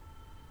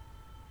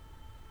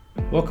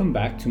Welcome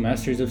back to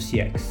Masters of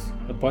CX,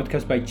 a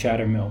podcast by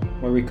Chattermill,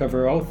 where we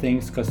cover all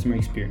things customer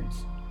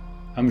experience.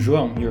 I'm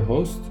João, your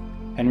host,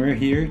 and we're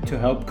here to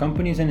help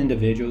companies and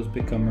individuals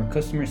become more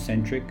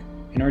customer-centric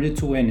in order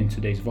to win in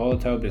today's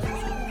volatile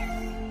business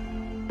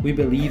world. We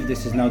believe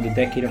this is now the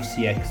decade of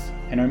CX,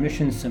 and our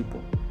mission is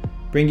simple: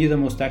 bring you the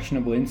most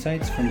actionable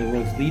insights from the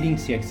world's leading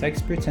CX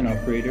experts and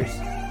operators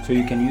so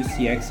you can use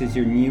CX as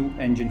your new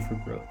engine for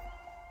growth.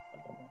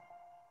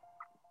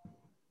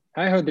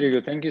 Hi,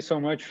 Rodrigo. Thank you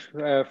so much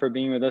for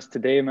being with us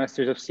today,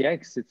 Masters of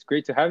CX. It's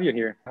great to have you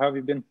here. How have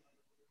you been?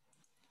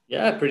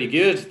 Yeah, pretty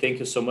good. Thank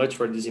you so much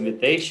for this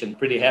invitation.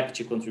 Pretty happy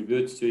to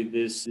contribute to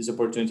this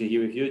opportunity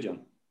here with you, John.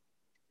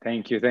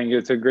 Thank you.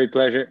 It's a great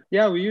pleasure.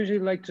 Yeah, we usually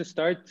like to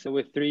start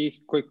with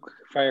 3 quick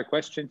fire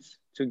questions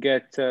to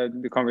get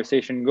the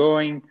conversation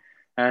going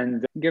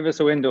and give us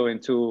a window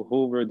into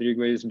who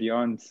Rodrigo is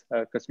beyond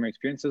customer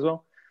experience as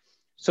well.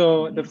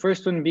 So the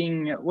first one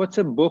being, what's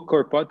a book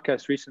or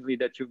podcast recently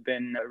that you've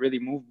been really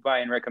moved by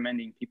and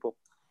recommending people?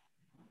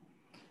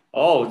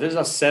 Oh,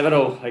 there's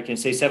several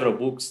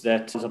books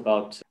that is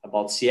about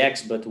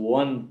CX, but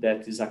one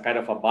that is a kind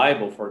of a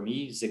Bible for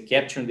me is the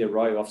Capturing the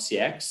ROI of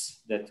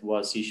CX that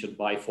was issued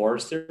by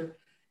Forrester.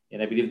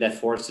 And I believe that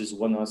Forrester is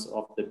one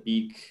of the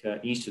big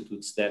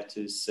institutes that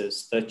is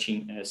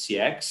studying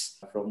CX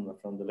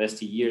from the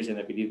last years. And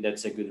I believe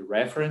that's a good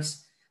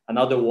reference.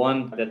 Another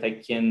one that I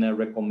can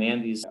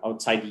recommend is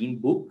Outside In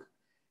book.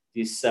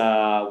 This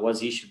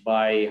was issued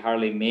by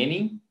Harley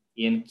Manning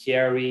and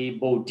Carrie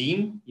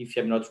Bodine, if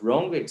I'm not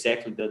wrong,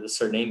 exactly the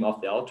surname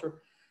of the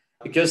author.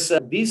 Because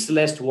this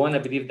last one, I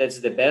believe that's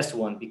the best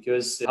one,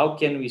 because how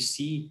can we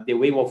see the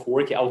way of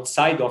work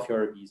outside of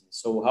your business?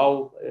 So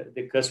how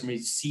the customer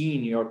is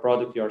seeing your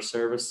product, your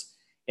service,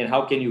 and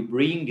how can you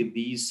bring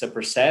these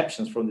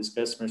perceptions from these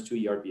customers to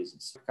your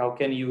business? How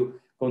can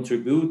you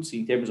contribute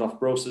in terms of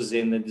process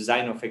and the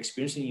design of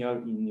experience in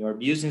your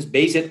business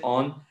based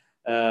on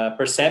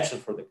perception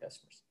for the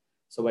customers?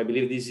 So I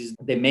believe this is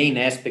the main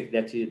aspect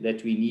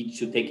that we need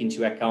to take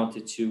into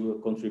account to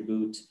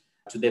contribute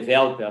to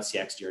develop a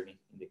CX journey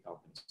in the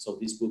company. So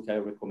this book I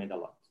recommend a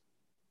lot.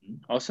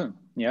 Awesome.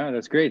 Yeah,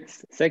 that's great.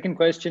 Second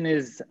question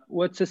is,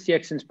 what's a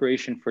CX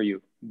inspiration for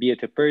you? Be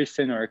it a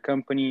person or a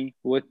company,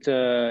 what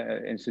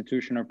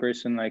institution or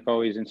person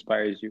always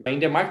inspires you? In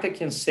the market, I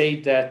can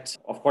say that,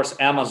 of course,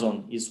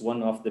 Amazon is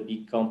one of the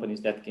big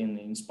companies that can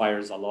inspire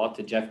us a lot.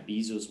 Jeff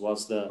Bezos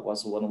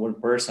was one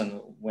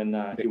person when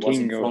he was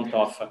in front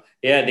of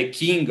the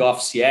king of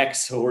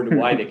CX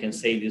worldwide. I can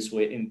say this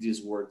way in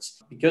these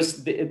words,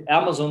 because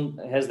Amazon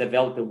has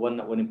developed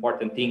one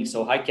important thing.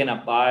 So how can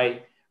I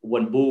buy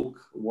one book,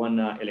 one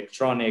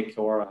electronic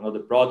or another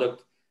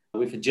product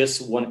with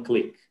just one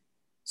click?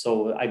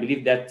 So I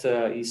believe that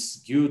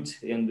is good.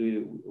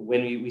 And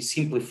when we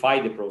simplify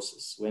the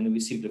process, when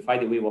we simplify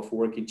the way of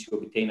working to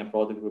obtain a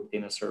product, to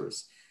obtain a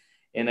service.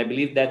 And I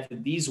believe that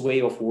this way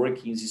of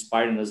working is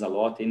inspiring us a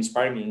lot, and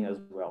inspiring me as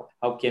well.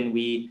 How can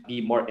we be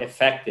more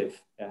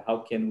effective? How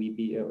can we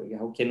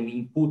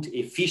input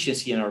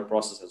efficiency in our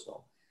process as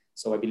well?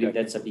 So I believe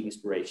that's a big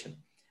inspiration.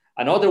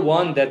 Another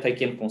one that I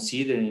can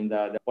consider in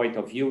the point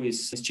of view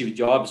is Steve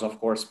Jobs, of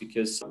course,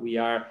 because we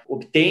are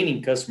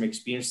obtaining customer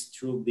experience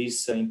through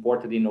these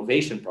important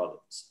innovation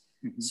products.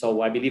 Mm-hmm.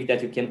 So I believe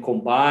that you can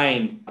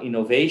combine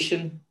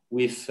innovation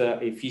with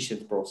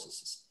efficient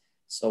processes.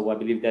 So I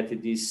believe that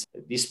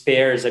these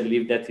pairs, I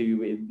believe that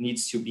it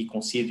needs to be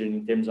considered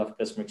in terms of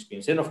customer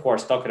experience. And of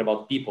course, talking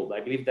about people, I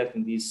believe that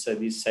in this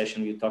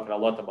session, we talk a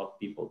lot about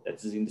people.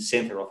 That is in the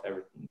center of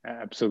everything.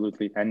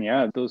 Absolutely. And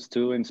yeah, those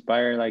two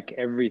inspire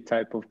every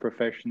type of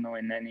professional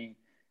in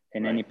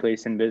any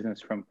place in business,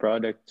 from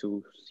product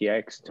to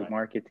CX to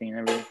marketing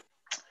and everything.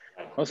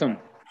 Awesome.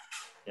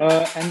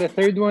 And the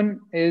third one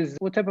is,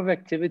 what type of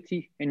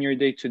activity in your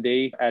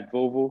day-to-day at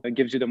Volvo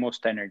gives you the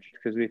most energy?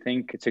 Because we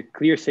think it's a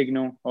clear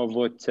signal of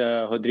what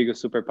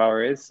Rodrigo's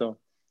superpower is. So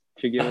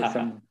if you give us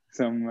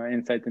some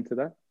insight into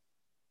that.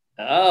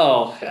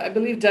 Oh, I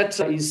believe that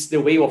is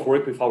the way of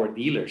work with our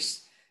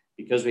dealers,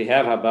 because we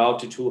have about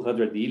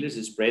 200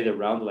 dealers spread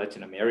around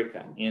Latin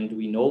America. And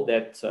we know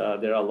that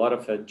there are a lot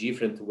of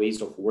different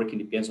ways of working,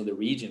 depends on the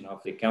region,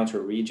 of the country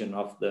region,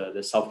 of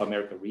the South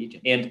America region.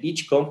 And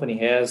each company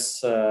has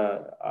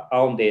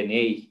own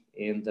DNA.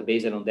 And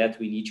based on that,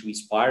 we need to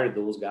inspire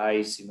those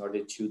guys in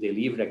order to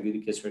deliver a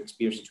good customer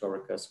experience to our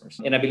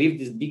customers. And I believe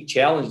this big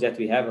challenge that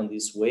we have on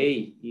this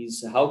way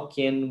is, how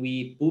can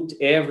we put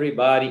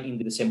everybody in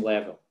the same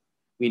level?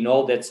 We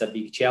know that's a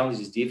big challenge.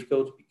 It's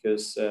difficult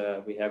because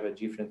we have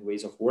different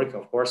ways of working,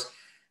 of course.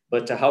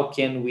 But how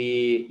can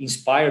we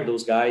inspire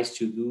those guys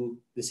to do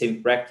the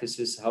same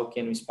practices? How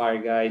can we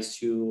inspire guys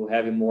to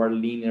have more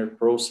linear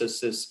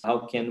processes?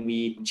 How can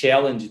we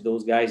challenge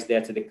those guys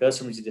that the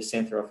customer is the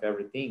center of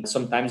everything?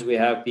 Sometimes we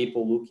have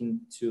people looking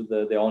to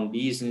their own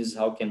business.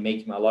 How can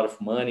make a lot of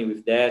money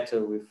with that,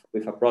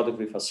 with a product,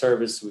 with a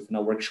service, with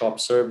workshop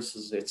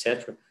services,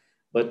 etc.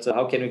 But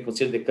how can we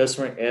consider the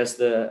customer as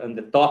on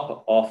the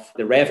top of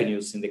the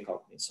revenues in the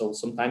company? So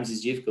sometimes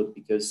it's difficult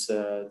because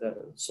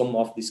some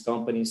of these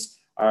companies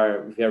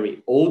are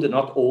very old,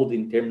 not old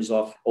in terms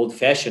of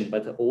old-fashioned,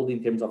 but old in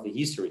terms of the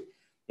history.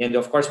 And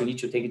of course, we need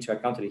to take into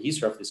account the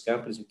history of these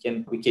companies.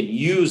 We can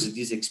use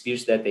this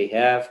experience that they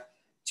have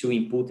to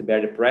input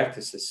better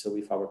practices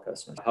with our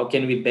customers. How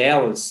can we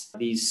balance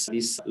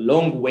this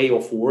long way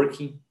of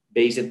working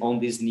based on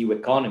this new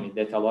economy,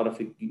 that a lot of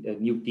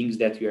new things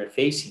that we are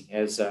facing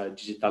as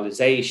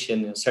digitalization,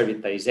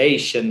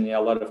 servitization,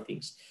 a lot of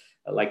things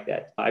like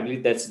that. I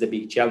believe that's the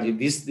big challenge.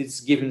 This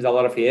gives us a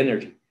lot of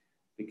energy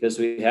because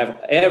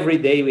every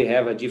day we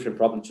have a different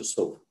problem to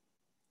solve.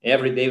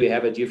 Every day we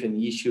have a different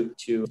issue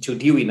to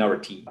deal in our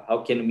team. How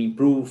can we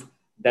improve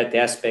that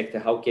aspect?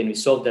 How can we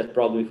solve that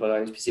problem with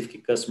a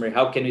specific customer?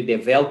 How can we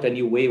develop a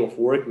new way of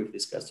work with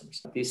these customers?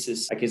 This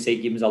is, I can say,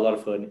 gives a lot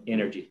of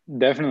energy.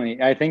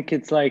 Definitely. I think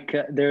it's like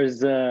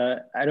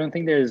I don't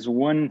think there's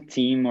one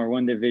team or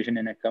one division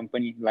in a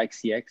company like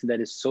CX that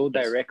is so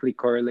directly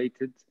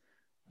correlated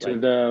to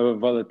the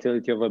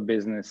volatility of a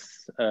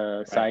business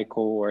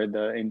cycle or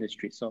the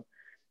industry. So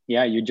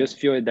yeah, you just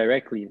feel it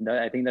directly.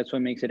 I think that's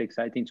what makes it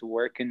exciting to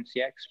work in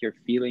CX. You're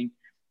feeling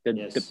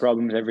the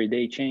problems every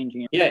day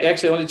changing. Yeah,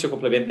 actually, only to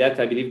complement that,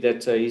 I believe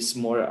that is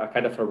more a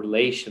kind of a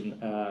relation,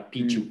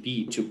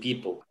 P2P, to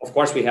people. Of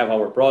course, we have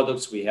our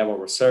products, we have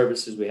our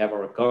services, we have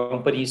our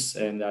companies,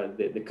 and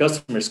the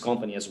customer's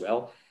company as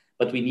well.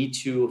 But we need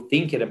to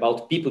think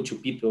about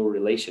people-to-people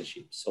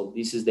relationships. So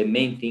this is the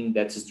main thing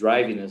that is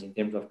driving us in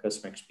terms of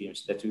customer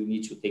experience that we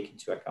need to take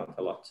into account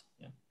a lot.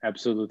 Yeah.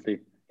 Absolutely.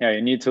 Yeah,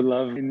 you need to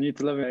love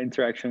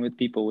interaction with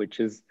people, which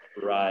is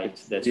right.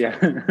 That's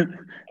right.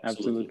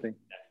 Absolutely.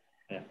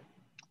 Yeah.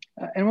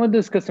 And what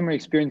does customer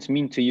experience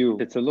mean to you?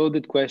 It's a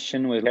loaded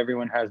question where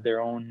everyone has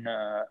their own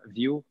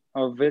view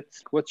of it.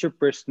 What's your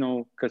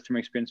personal customer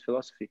experience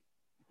philosophy?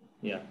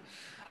 Yeah,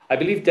 I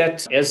believe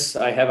that as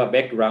I have a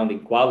background in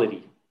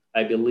quality,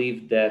 I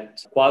believe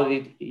that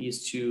quality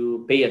is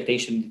to pay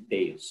attention to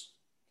details.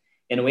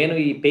 And when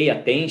we pay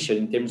attention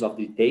in terms of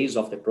details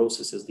of the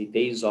processes,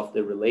 details of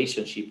the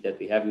relationship that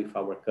we have with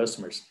our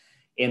customers,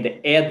 and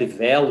the added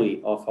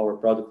value of our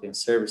product and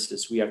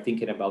services, we are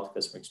thinking about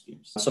customer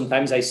experience.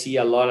 Sometimes I see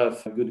a lot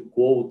of good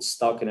quotes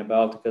talking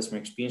about customer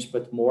experience,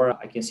 but more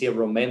I can see a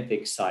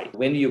romantic side.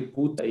 When you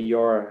put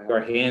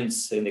your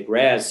hands in the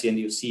grass and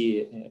you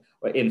see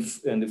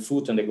and the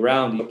foot on the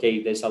ground,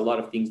 okay, there's a lot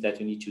of things that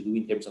you need to do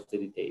in terms of the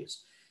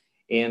details.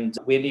 And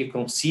when you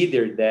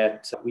consider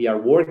that we are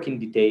working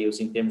details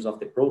in terms of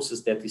the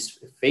process that is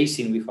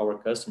facing with our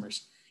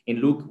customers, and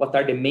look what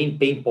are the main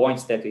pain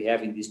points that we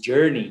have in this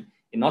journey,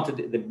 and not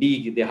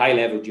the high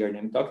level journey.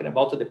 I'm talking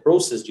about the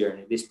process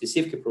journey, the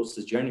specific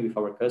process journey with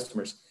our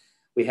customers.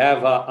 We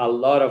have a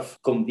lot of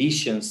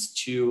conditions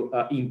to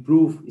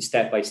improve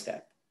step by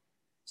step.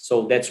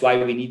 So that's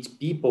why we need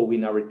people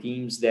in our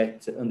teams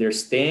that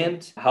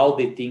understand how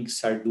the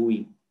things are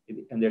doing,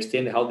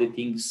 understand how the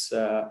things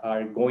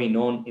are going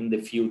on in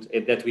the field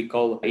that we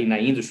call in our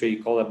industry,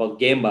 we call about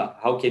Gemba.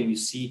 How can you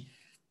see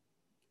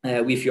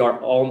with your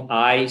own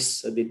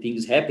eyes the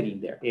things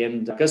happening there?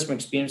 And customer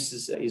experience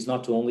is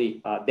not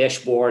only a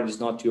dashboard, is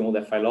not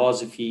only a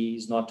philosophy,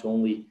 is not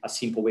only a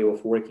simple way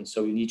of working.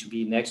 So you need to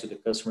be next to the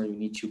customer, you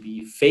need to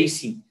be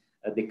facing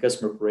the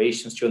customer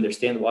operations to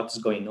understand what is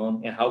going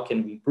on and how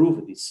can we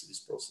improve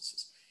these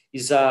processes.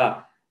 It's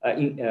a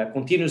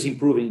continuous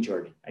improving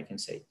journey, I can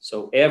say.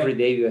 So every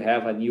day you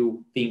have a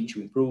new thing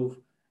to improve.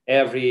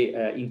 Every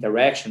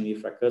interaction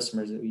with our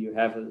customers, you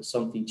have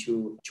something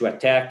to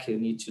attack, you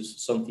need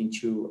something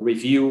to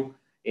review,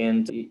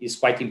 and it's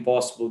quite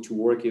impossible to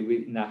work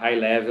in a high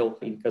level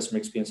in customer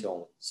experience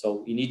only.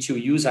 So you need to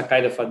use a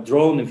kind of a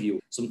drone view.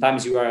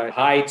 Sometimes you are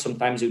high,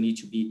 sometimes you need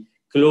to be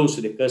close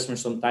to the customer,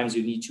 sometimes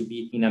you need to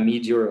be in a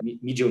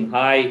medium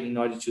high in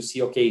order to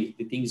see, okay,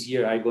 the things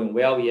here are going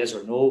well, yes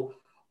or no,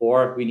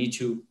 or we need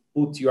to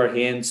put your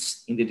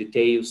hands in the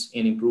details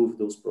and improve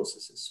those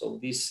processes. So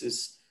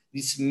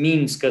this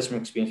means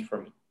customer experience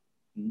for me.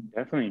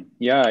 Definitely.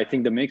 Yeah, I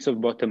think the mix of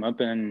bottom up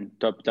and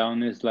top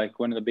down is like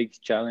one of the big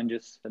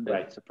challenges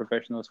that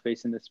professionals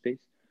face in this space.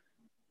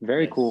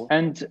 Very cool.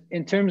 And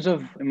in terms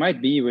of, it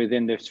might be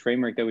within this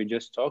framework that we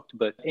just talked,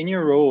 but in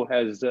your role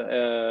as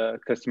a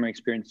customer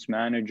experience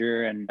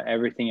manager and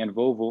everything at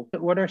Volvo,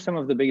 what are some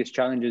of the biggest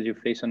challenges you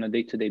face on a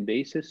day-to-day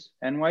basis?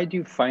 And why do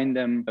you find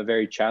them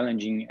very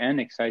challenging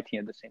and exciting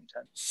at the same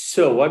time?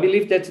 So I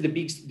believe that the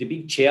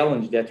big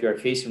challenge that we are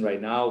facing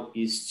right now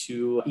is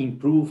to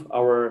improve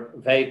our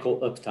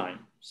vehicle uptime.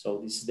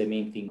 So this is the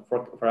main thing.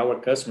 For our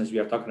customers, we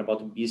are talking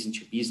about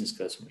business-to-business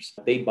customers.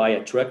 They buy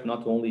a truck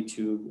not only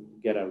to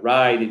get a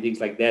ride and things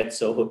like that,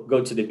 so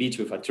go to the beach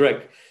with a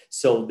truck.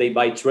 So they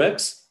buy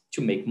trucks to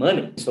make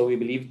money. So we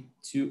believe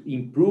to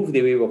improve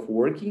the way of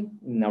working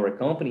in our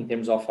company in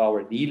terms of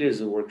our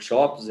dealers,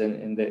 workshops,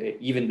 and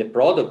even the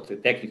product,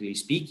 technically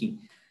speaking,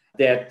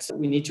 that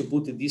we need to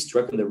put this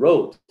truck on the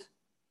road.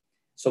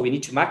 So we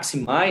need to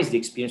maximize the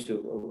experience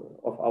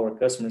of our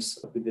customers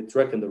with the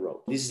truck on the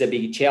road. This is a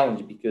big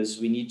challenge because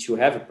we need to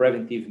have a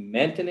preventive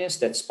maintenance.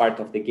 That's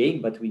part of the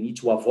game, but we need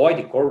to avoid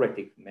the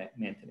corrective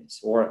maintenance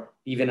or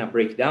even a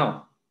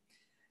breakdown.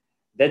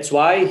 That's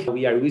why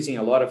we are using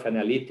a lot of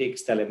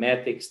analytics,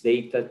 telematics,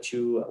 data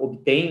to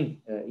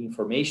obtain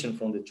information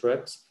from the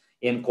trucks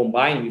and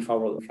combine with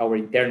our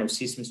internal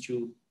systems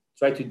to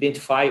try to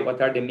identify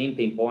what are the main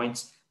pain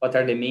points, what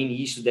are the main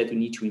issues that we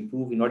need to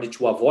improve in order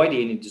to avoid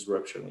any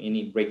disruption,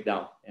 any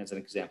breakdown, as an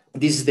example.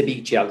 This is the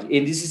big challenge.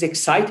 And this is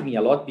exciting me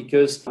a lot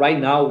because right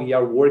now we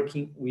are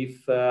working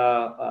with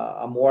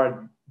a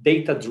more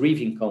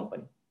data-driven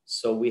company.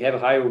 So we have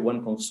hired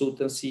one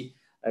consultancy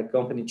a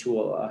company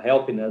to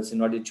helping us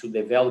in order to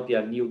develop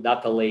a new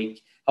data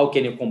lake. How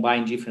can you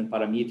combine different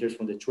parameters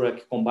from the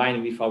truck,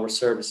 combine with our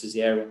services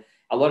area?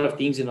 A lot of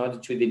things in order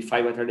to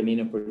identify what are the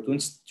main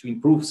opportunities to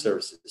improve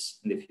services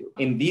in the field.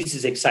 And this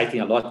is exciting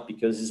a lot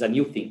because it's a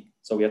new thing.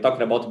 So we are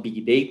talking about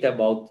big data,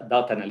 about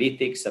data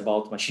analytics,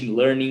 about machine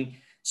learning.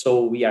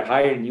 So we are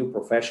hiring new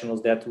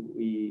professionals that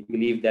we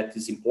believe that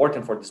is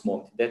important for this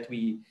moment, that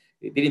we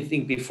didn't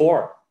think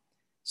before.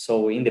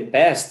 So in the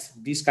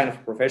past, these kind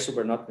of professionals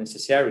were not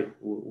necessary.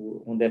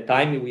 On that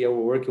time, we were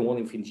working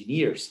only with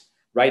engineers.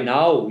 Right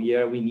now,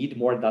 we need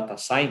more data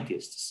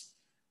scientists.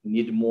 We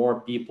need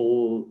more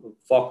people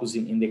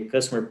focusing in the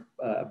customer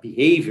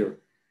behavior.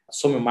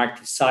 Some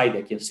market side,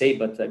 I can say,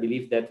 but I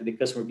believe that the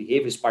customer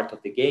behavior is part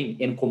of the game.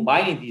 And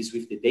combining this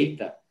with the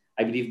data,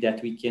 I believe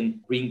that we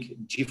can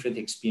bring different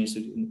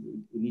experiences.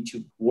 We need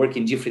to work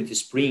in different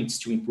sprints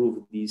to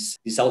improve these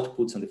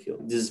outputs on the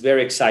field. This is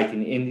very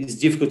exciting, and it's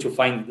difficult to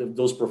find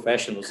those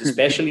professionals,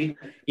 especially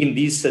in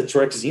this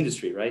trucks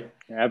industry, right?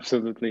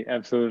 Absolutely.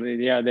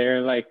 Yeah,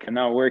 they're like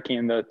now working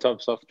in the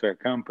top software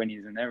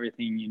companies and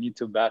everything. You need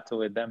to battle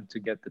with them to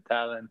get the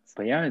talent.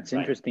 But yeah, it's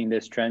interesting,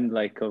 this trend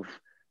like of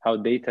how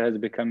data is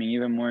becoming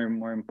even more and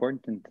more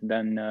important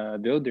than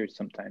builders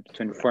sometimes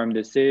to inform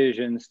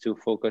decisions, to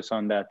focus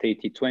on that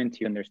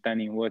 80-20,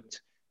 understanding what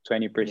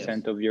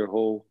 20% of your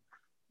whole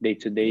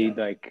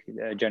day-to-day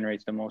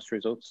generates the most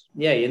results.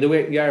 Yeah, and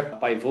we are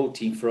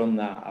pivoting from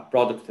a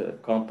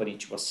product company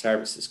to a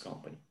services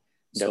company.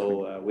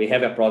 So we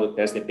have a product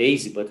as the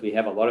base, but we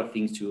have a lot of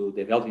things to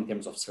develop in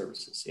terms of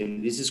services.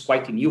 And this is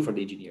quite new for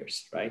the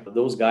engineers, right?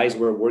 Those guys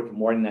were working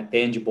more in a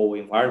tangible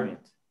environment.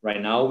 Right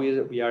now,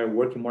 we are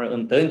working more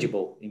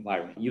intangible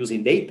environment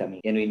using data,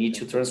 and we need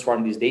to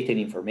transform this data in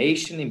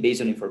information, and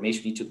based on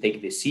information, we need to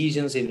take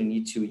decisions, and we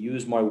need to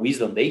use more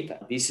wisdom data.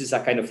 This is a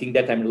kind of thing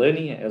that I'm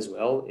learning as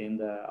well, and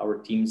our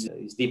team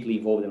is deeply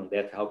involved in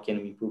that. How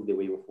can we improve the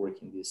way of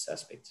working in these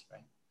aspects,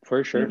 right?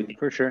 For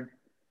sure.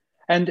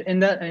 And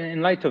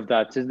in light of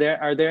that,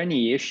 are there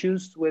any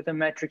issues with a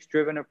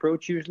metrics-driven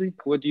approach usually?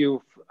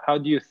 How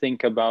do you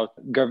think about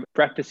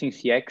practicing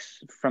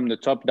CX from the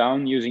top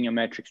down using a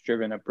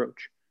metrics-driven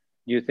approach?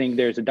 Do you think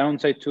there's a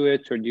downside to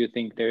it, or do you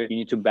think you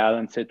need to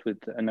balance it with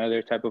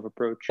another type of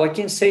approach? Well, I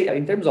can say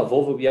in terms of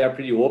Volvo, we are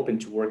pretty open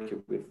to work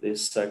with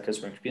this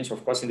customer experience.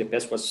 Of course, in the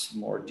past was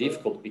more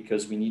difficult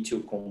because we need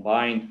to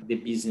combine the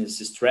business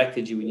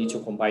strategy. We need to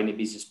combine the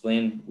business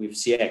plan with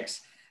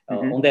CX.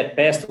 On that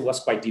past, it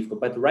was quite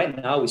difficult, but right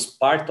now it's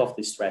part of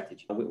the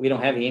strategy. We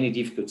don't have any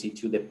difficulty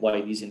to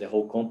deploy this in the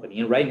whole company.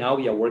 And right now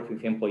we are working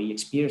with employee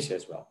experience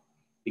as well,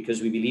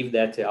 because we believe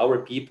that our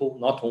people,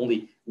 not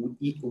only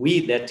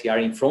we that are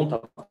in front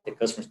of the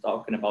customers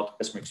talking about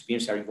customer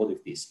experience, are involved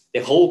with this.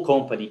 The whole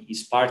company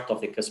is part of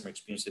the customer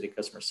experience and the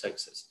customer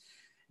success.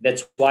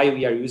 That's why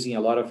we are using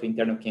a lot of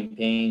internal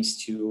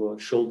campaigns to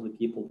show the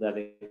people that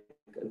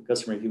the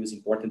customer review is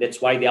important. That's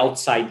why the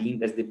outside in,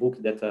 that's the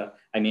book that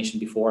I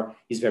mentioned before,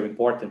 is very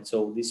important.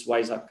 So this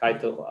was a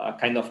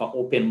kind of an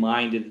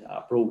open-minded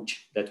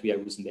approach that we are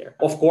using there.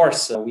 Of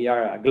course, we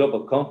are a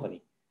global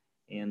company,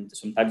 and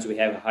sometimes we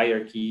have a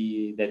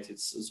hierarchy that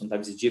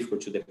sometimes it's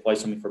difficult to deploy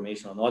some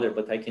information on other,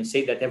 but I can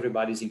say that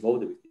everybody is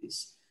involved with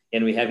this,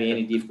 and we have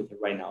any difficulty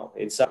right now.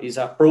 It's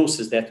a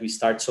process that we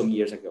started some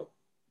years ago.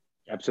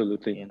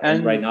 Absolutely.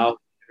 And right now,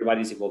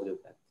 everybody is involved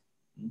with that.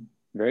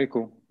 Very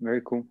cool.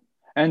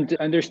 And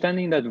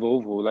understanding that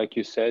Volvo, like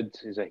you said,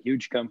 is a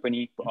huge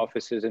company,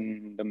 offices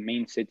in the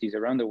main cities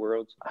around the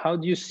world. How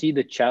do you see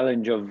the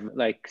challenge of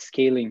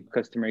scaling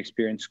customer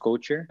experience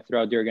culture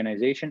throughout the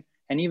organization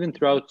and even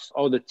throughout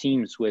all the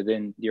teams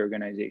within the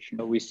organization?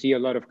 We see a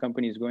lot of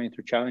companies going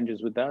through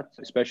challenges with that,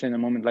 especially in a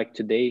moment like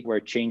today where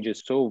change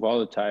is so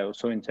volatile,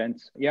 so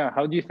intense. Yeah,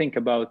 how do you think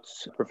about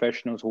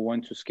professionals who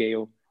want to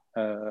scale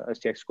a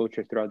CX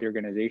culture throughout the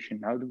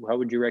organization? How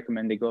would you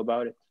recommend they go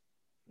about it?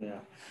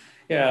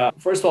 Yeah.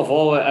 First of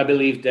all, I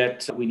believe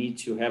that we need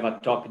to have a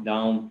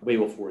top-down way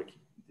of working.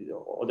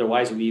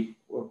 Otherwise, it will be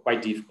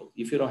quite difficult.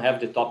 If you don't have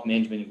the top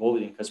management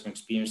involved in customer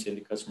experience and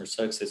the customer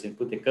success and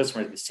put the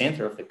customer at the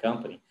center of the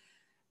company,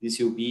 this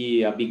will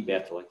be a big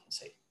battle, I can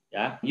say.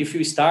 Yeah. If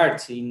you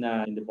start in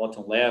the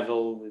bottom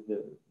level with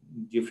the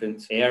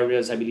different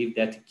areas, I believe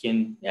that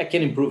can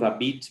improve a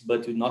bit,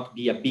 but will not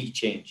be a big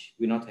change.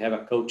 We not have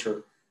a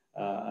culture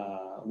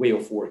way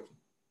of working.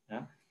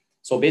 Yeah?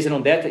 So based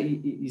on that,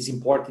 it is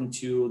important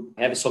to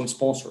have some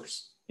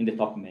sponsors in the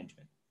top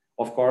management.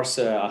 Of course,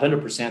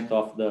 100%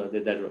 of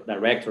the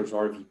directors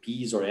or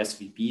VPs or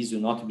SVPs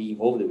will not be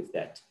involved with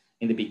that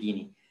in the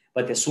beginning.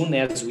 But as soon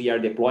as we are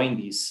deploying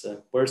this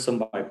person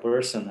by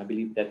person, I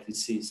believe that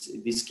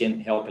this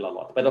can help a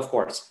lot. But of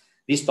course,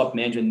 this top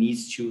manager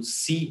needs to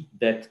see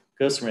that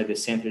customer at the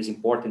center is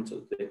important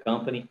to the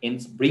company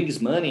and bring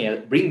money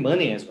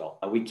as well.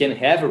 We can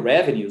have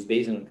revenues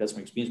based on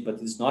customer experience,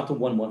 but it's not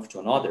one month to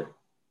another.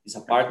 It's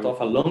a part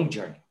of a long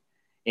journey.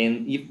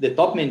 And if the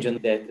top manager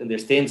that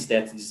understands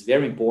that it is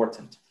very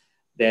important,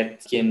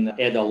 that can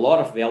add a lot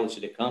of value to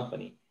the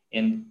company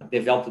and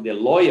develop the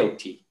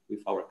loyalty with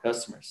our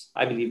customers,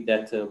 I believe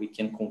that we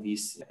can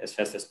convince as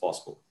fast as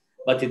possible.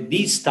 But at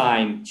this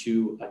time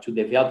to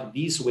develop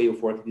this way of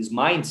working, this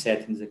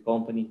mindset in the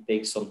company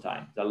takes some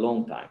time, a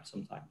long time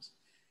sometimes.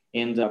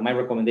 And my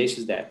recommendation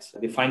is that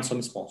they find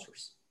some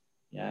sponsors.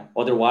 Yeah.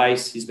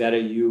 Otherwise, it's better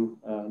you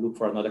look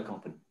for another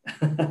company.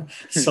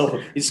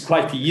 So it's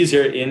quite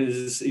easier and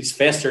it's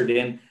faster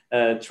than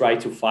try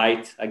to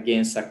fight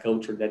against a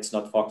culture that's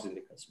not focused on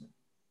the customer.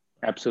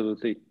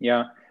 Absolutely.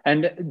 Yeah.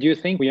 And do you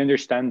think we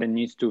understand the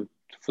needs to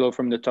flow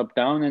from the top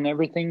down and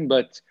everything,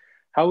 but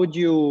how would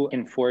you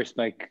enforce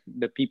like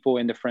the people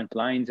in the front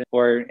lines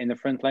or in the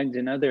front lines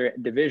in other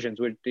divisions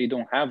where they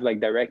don't have like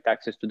direct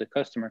access to the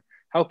customer?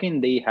 How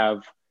can they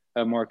have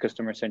a more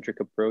customer-centric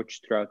approach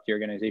throughout the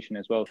organization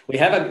as well? We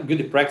have a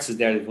good practice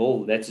there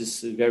involved that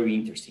is very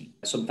interesting.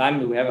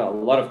 Sometimes we have a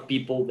lot of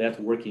people that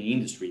work in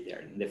industry there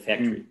in the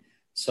factory.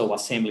 So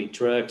assembly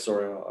trucks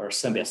or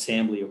some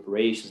assembly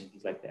operations and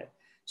things like that.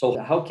 So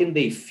how can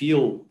they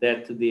feel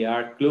that they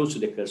are close to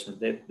the customer,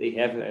 that they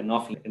have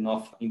enough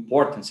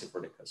importance for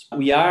the customer?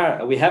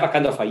 We have a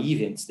kind of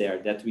events there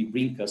that we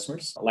bring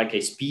customers, like a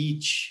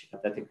speech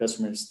that the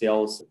customers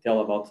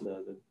tell about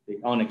their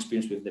own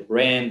experience with the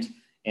brand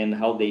and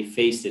how they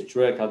face the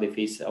truck, how they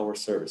face our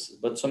services.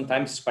 But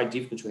sometimes it's quite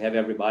difficult to have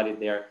everybody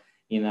there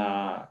in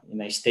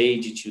a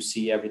stage to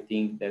see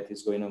everything that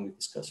is going on with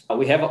this customer.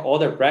 We have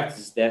other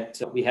practices that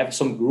we have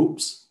some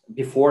groups.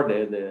 Before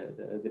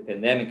the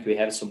pandemic, we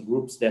had some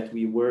groups that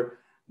we were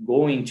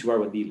going to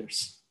our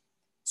dealers.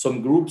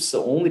 Some groups,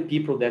 only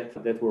people that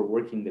were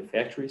working in the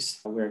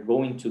factories, were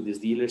going to these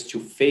dealers to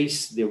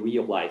face the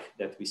real life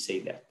that we say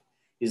that.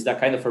 Is that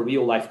kind of a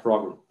real life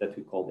program that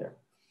we call there.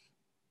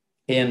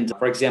 And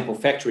for example,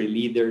 factory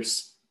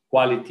leaders,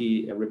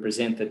 quality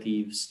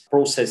representatives,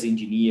 process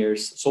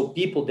engineers, so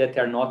people that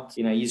are not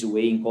in an easy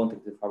way in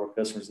contact with our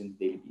customers in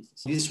the daily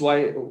business. This is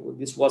why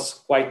this was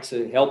quite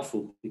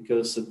helpful,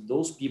 because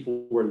those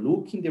people were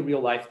looking the real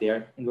life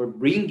there and were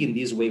bringing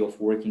this way of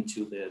working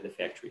to the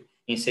factory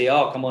and say,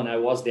 oh, come on, I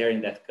was there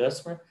in that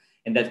customer.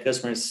 And that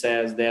customer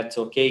says that,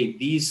 okay,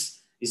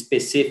 this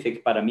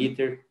specific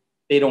parameter,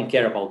 they don't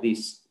care about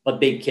this, but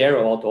they care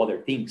about other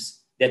things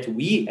that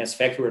we as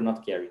factory are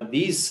not carrying.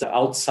 This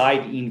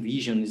outside in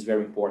vision is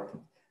very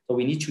important. So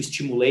we need to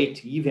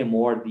stimulate even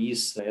more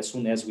this as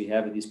soon as we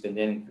have this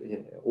pandemic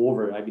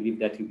over. I believe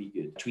that will be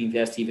good to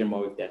invest even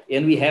more with that.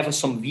 And we have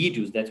some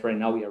videos that right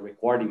now we are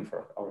recording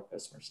for our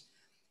customers.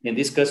 And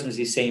these customers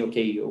is saying,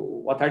 okay,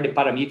 what are the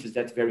parameters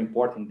that's very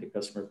important in the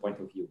customer point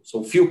of view?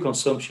 So fuel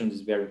consumption is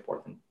a very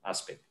important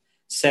aspect.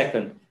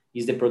 Second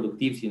is the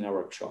productivity in our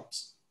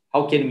workshops.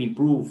 How can we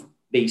improve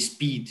the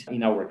speed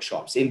in our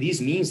workshops? And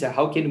this means that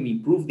how can we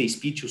improve the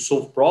speed to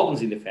solve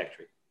problems in the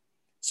factory?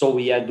 So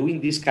we are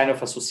doing this kind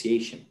of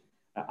association.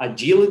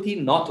 Agility,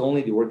 not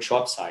only the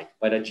workshop side,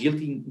 but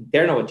agility,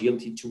 internal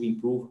agility to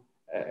improve,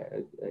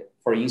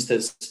 for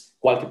instance,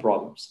 quality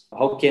problems.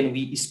 How can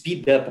we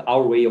speed up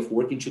our way of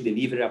working to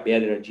deliver a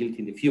better agility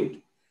in the field?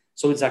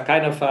 So it's a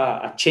kind of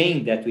a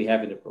chain that we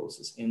have in the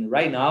process. And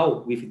right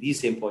now, with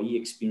this employee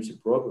experience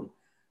program,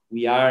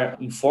 we are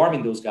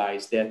informing those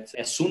guys that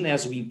as soon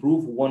as we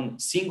improve one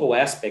single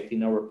aspect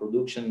in our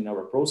production, in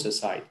our process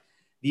side,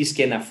 this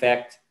can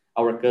affect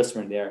our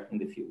customer there in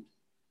the field.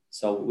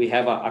 So we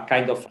have a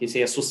kind of,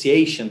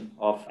 association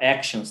of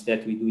actions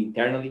that we do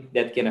internally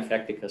that can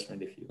affect the customer in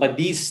the field. But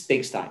this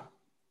takes time,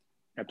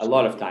 Absolutely. A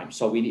lot of time.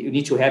 So we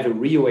need to have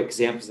real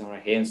examples in our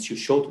hands to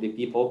show to the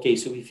people, okay,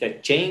 so if I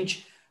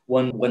change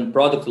one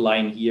product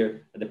line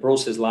here, the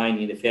process line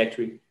in the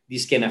factory,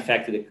 this can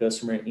affect the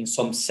customer in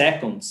some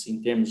seconds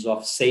in terms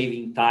of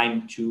saving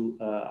time to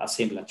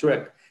assemble a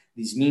truck.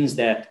 This means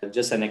that,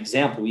 just an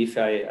example, if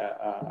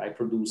I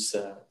produce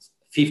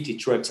 50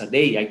 trucks a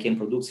day, I can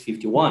produce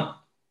 51.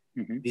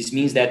 Mm-hmm. This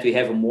means that we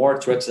have more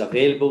trucks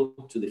available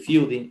to the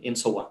field and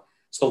so on.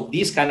 So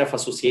these kind of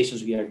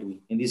associations we are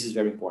doing, and this is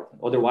very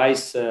important.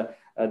 Otherwise,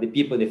 the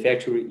people in the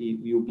factory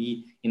will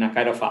be in a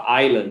kind of an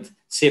island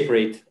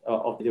separate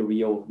of the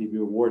real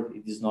world.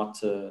 It is not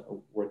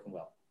working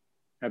well.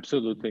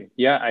 Absolutely.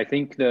 Yeah, I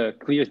think the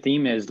clear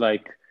theme is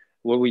like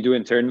what we do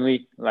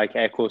internally, like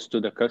echoes to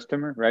the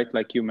customer, right?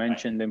 Like you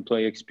mentioned, the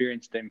employee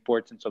experience, the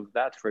importance of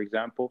that, for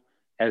example,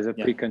 as a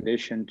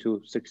precondition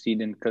to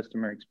succeed in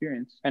customer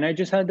experience. And I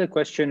just had a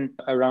question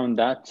around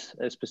that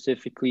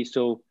specifically.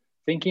 So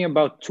thinking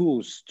about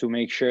tools to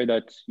make sure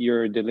that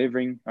you're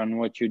delivering on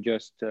what you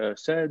just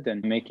said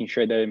and making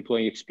sure that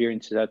employee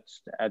experience is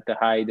at the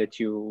high that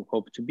you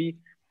hope to be.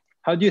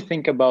 How do you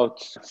think about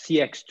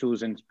CX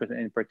tools in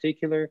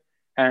particular?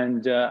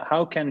 And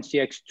how can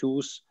CX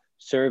tools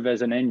serve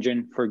as an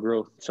engine for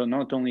growth. So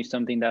not only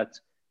something that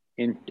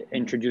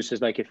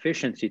introduces like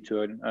efficiency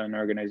to an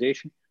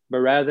organization, but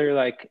rather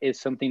like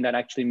is something that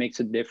actually makes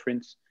a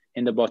difference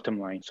in the bottom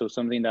line. So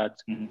something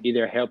that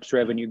either helps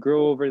revenue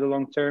grow over the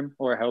long term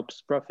or helps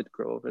profit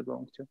grow over the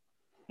long term.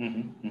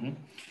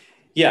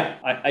 Yeah,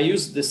 I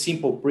use the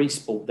simple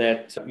principle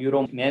that you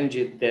don't manage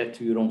it,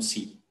 that you don't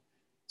see.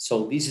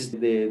 So this is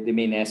the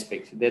main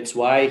aspect. That's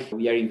why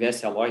we are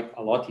investing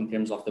a lot in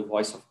terms of the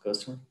voice of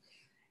customer.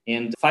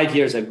 And 5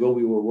 years ago,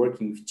 we were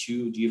working with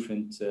two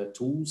different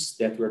tools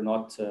that were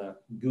not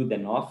good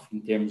enough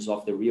in terms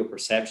of the real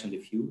perception in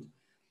the field,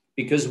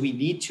 because we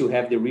need to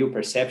have the real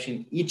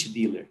perception each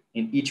dealer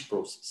in each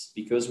process,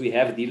 because we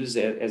have dealers,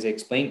 as I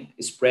explained,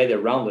 spread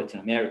around Latin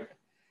America.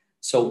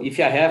 So if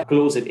I have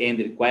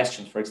closed-ended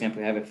questions, for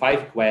example, I have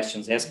 5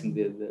 questions asking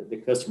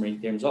the customer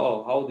in terms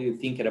of, how do you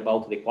think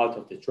about the quality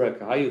of the truck?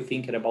 How you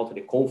thinking about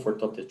the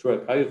comfort of the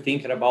truck? How you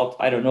thinking about,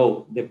 I don't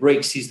know, the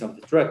brake system of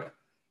the truck?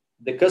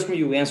 The customer,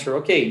 you answer,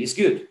 okay, it's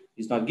good.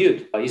 It's not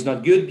good. It's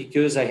not good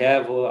because I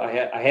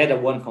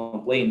had one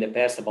complaint in the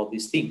past about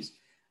these things.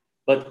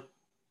 But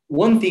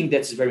one thing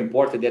that's very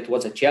important, that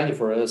was a challenge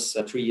for us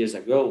 3 years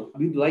ago,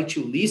 we'd like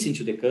to listen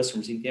to the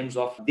customers in terms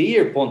of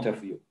their point of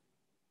view,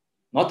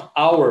 not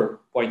our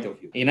point of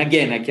view. And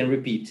again, I can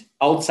repeat,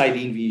 outside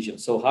the vision.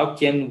 So how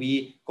can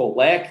we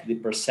collect the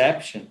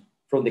perception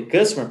from the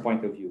customer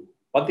point of view?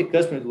 What the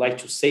customer would like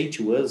to say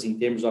to us in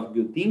terms of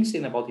good things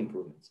and about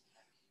improvements.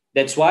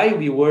 That's why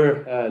we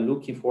were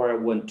looking for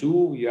one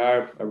tool. We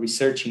are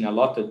researching a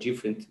lot of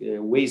different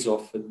ways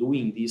of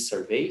doing these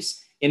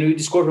surveys. And we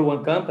discovered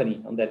one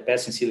company on that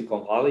path in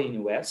Silicon Valley in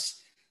the US,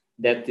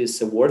 that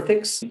is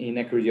Vortex, in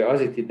a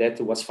curiosity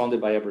that was founded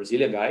by a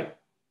Brazilian guy.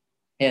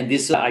 And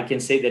this, I can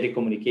say that the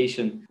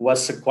communication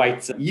was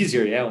quite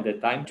easier on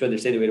that time to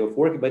understand the way of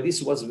working, but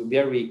this was a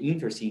very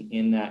interesting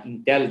and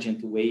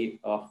intelligent way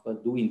of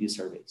doing these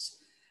surveys,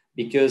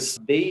 because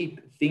they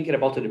thinking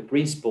about the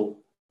principle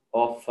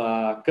of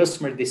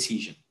customer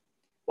decision.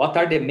 What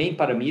are the main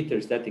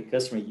parameters that the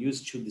customer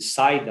use to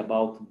decide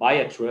about buy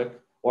a truck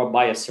or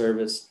buy a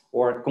service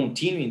or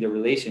continuing the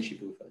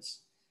relationship with us?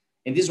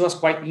 And this was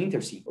quite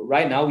interesting.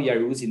 Right now, we are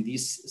using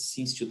this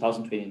since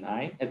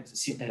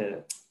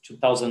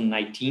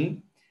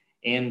 2019.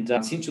 And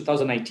since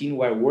 2019,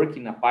 we are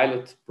working a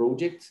pilot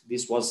project.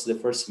 This was the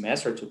first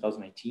semester of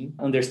 2019.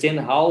 Understand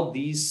how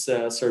this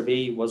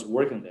survey was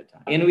working at that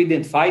time. And we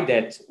identified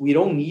that we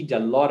don't need a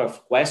lot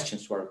of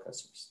questions to our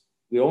customers.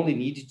 We only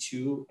need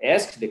to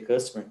ask the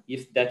customer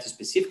if that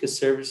specific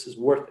service is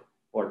worth it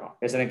or not.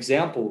 As an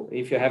example,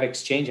 if you have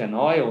exchange an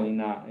oil in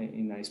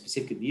a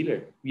specific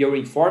dealer, we are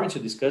informing to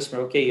this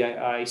customer, okay,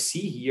 I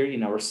see here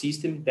in our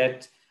system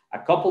that a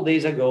couple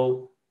days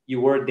ago, you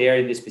were there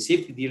in the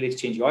specific dealer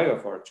exchange oil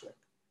for our truck.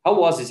 How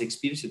was this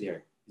experience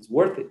there? Is it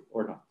worth it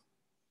or not?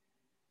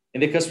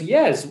 And the customer,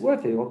 yes, it's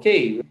worth it.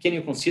 Okay, can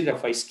you consider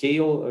if I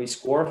scale a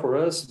score for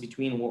us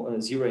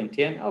between 0 and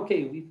 10?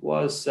 Okay, it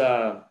was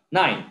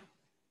 9.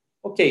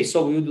 Okay,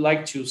 so we would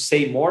like to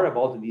say more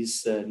about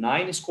this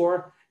 9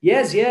 score.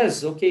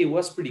 Yes. Okay, it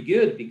was pretty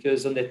good,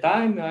 because on the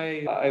time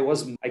I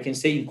can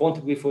say, in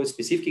contact with a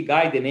specific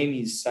guy. The name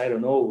is, I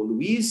don't know,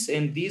 Luis,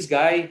 and this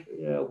guy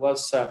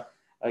was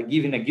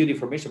giving a good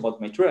information about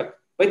my truck.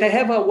 But I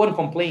have one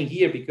complaint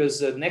here,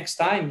 because next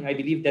time I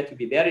believe that would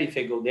be better if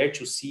I go there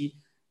to see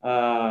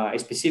a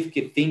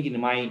specific thing in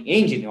my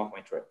engine of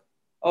my truck.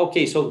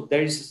 Okay, so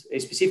there is a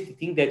specific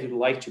thing that you'd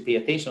like to pay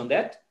attention on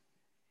that.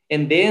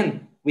 And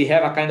then we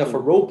have a kind of a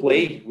role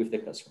play with the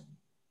customer.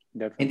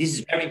 Definitely. And this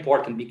is very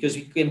important, because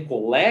we can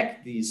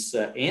collect these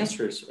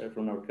answers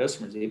from our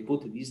customers. They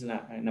put this in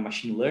a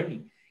machine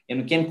learning,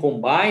 and we can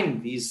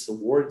combine these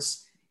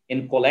words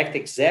and collect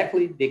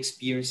exactly the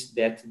experience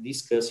that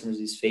these customers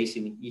is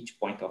facing in each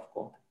point of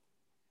contact.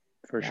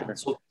 For sure.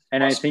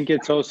 And I think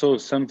it's also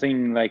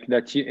something like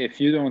that. If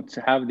you don't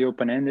have the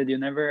open-ended,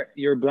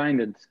 you're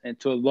blinded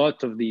to a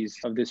lot of this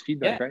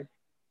feedback, right?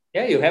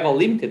 Yeah, you have a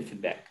limited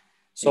feedback.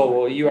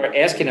 So you are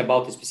asking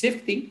about a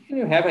specific thing, and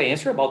you have an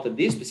answer about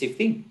this specific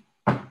thing.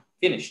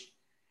 Finished.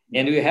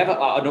 And you have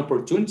an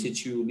opportunity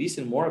to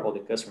listen more about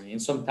the customer.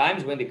 And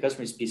sometimes when the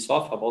customer is pissed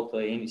off about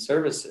any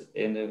service,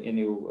 and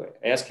you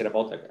ask it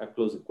about a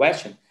closed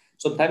question,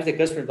 sometimes the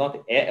customer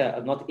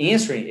is not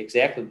answering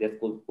exactly that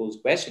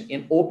closed question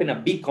and open a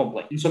big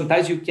complaint. And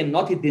sometimes you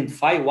cannot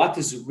identify what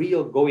is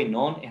real going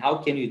on and how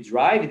can you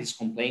drive this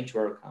complaint to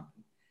our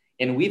company.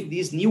 And with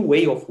this new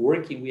way of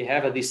working, we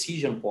have a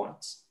decision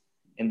points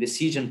and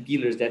decision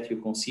pillars that you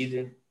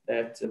consider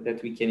that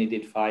we can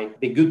identify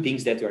the good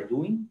things that you are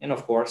doing, and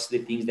of course, the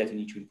things that you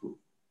need to improve.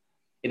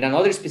 And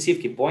another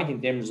specific point in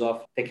terms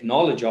of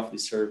technology of the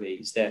survey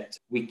is that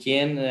we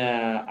can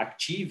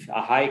achieve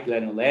a high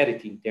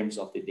granularity in terms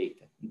of the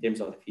data, in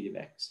terms of the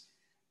feedbacks.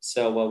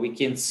 So we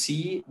can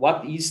see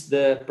what is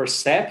the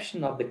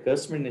perception of the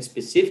customer in a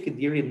specific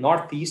area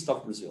northeast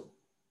of Brazil.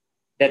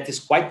 That is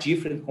quite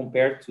different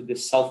compared to the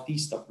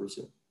southeast of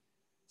Brazil.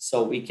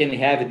 So we can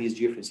have this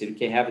difference, we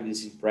can have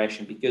this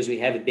impression, because we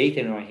have data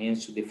in our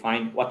hands to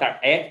define what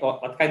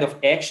kind of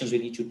actions we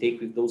need to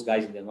take with those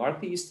guys in the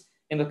Northeast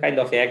and the kind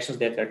of actions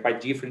that are quite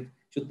different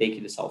to take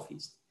in the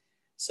Southeast.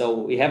 So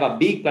we have a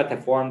big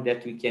platform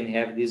that we can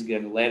have this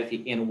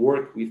granularity and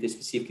work with the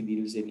specific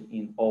dealers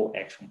in all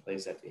action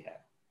plans that we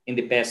have. In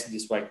the past,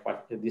 this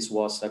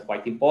was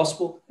quite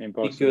impossible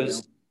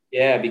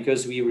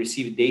because we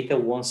receive data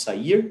once a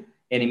year.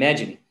 And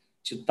imagine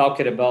to talk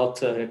about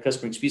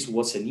customer experience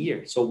once a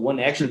year. So one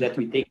action that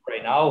we take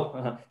right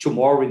now,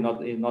 tomorrow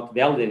is not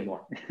valid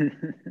anymore.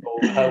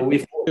 So,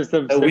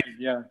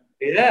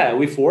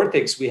 with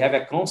Vortex, we have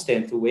a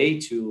constant way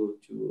to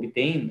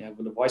retain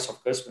the voice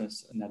of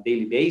customers on a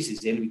daily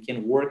basis, and we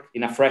can work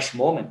in a fresh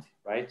moment,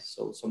 right?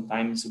 So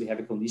sometimes we have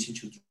a condition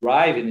to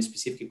drive in a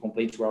specific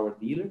complaint to our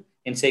dealer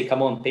and say,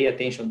 come on, pay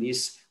attention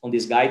on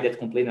this guy that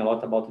complained a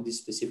lot about this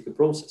specific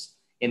process.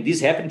 And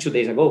this happened 2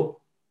 days ago.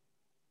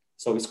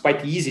 So it's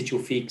quite easy to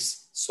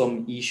fix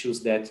some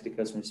issues that the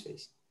customers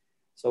face.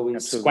 So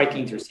it's quite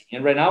interesting.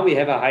 And right now we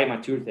have a high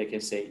maturity, I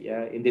can say,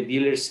 and the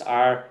dealers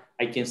are,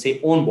 I can say,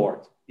 on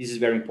board. This is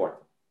very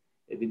important.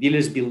 The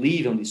dealers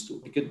believe on this tool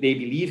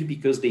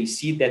because they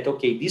see that,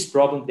 okay, this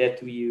problem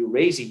that we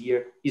raise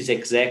here is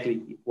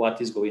exactly what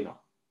is going on.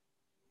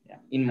 Yeah.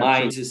 In my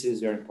mind, this is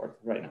very important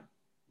right now.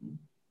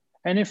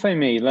 And if I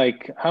may,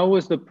 how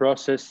was the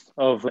process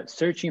of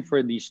searching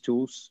for these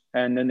tools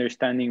and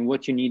understanding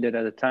what you needed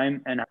at the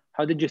time? And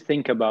how did you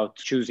think about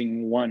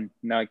choosing one?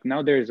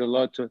 Now there's a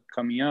lot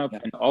coming up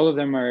and all of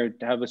them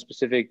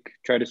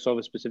try to solve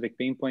a specific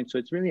pain point. So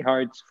it's really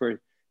hard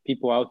for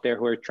people out there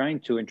who are trying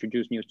to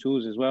introduce new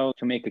tools as well,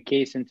 to make a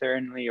case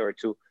internally or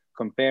to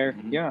compare.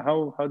 Mm-hmm. Yeah.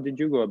 How did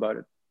you go about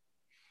it?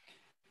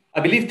 I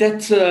believe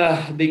that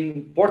the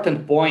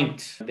important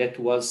point that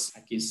was, I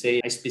can say,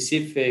 a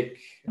specific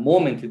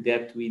moment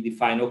that we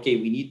define, okay,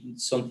 we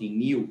need something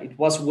new. It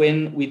was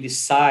when we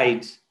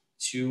decide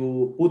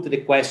to put the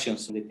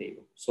questions on the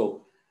table.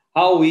 So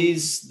how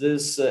is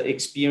this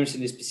experience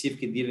in a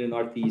specific deal in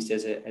Northeast,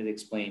 as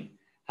explained?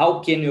 How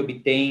can you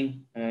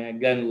obtain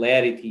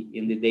granularity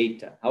in the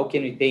data? How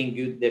can we obtain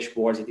good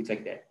dashboards and things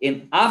like that?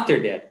 And after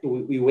that,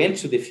 we went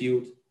to the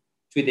field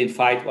to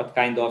identify what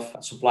kind of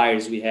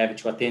suppliers we have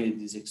to attend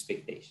these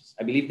expectations.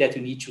 I believe that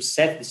we need to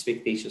set the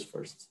expectations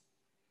first.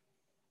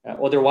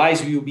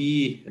 Otherwise, we will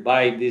be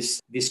by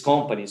these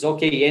companies.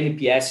 Okay,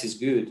 NPS is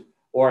good,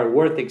 or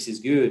Vortex is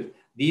good.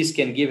 These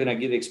can give a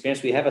good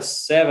experience. We have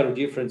several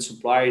different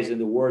suppliers in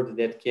the world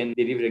that can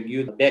deliver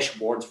good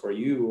dashboards for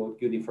you or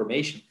good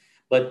information.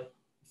 But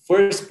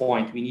first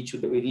point, we need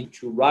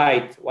to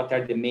write what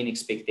are the main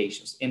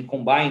expectations and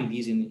combine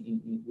these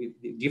with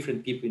the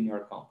different people in your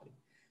company.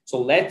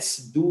 So let's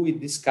do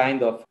with this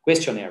kind of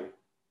questionnaire,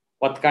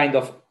 what kind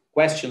of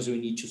questions we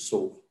need to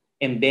solve.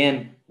 And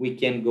then we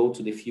can go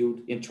to the field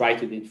and try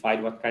to identify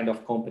what kind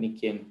of company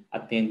can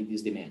attend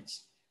these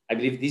demands. I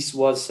believe this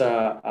was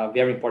a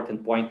very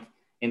important point,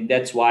 and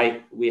that's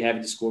why we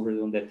have discovered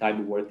on that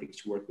time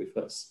Vortex to work with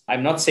us.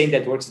 I'm not saying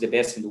that Vortex is the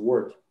best in the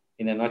world,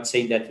 and I'm not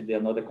saying that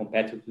another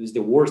competitor is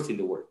the worst in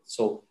the world.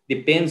 So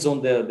depends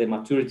on the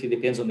maturity,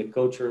 depends on the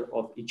culture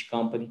of each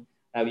company.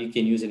 You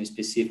can use any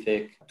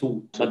specific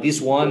tool. But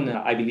this one,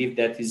 I believe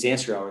that is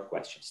answer our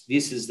questions.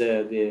 This is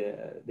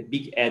the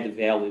big added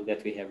value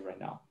that we have right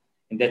now.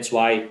 And that's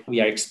why we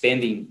are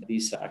expanding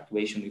this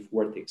actuation with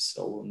Vortex.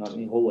 So not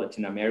in whole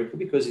Latin America,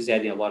 because it's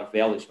adding a lot of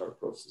value to our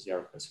process,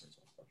 our customers,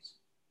 of course.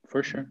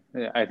 For sure.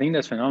 I think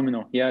that's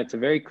phenomenal. Yeah, it's a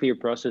very clear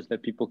process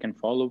that people can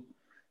follow.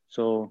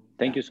 So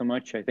thank you so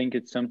much. I think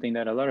it's something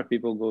that a lot of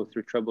people go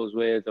through troubles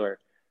with, or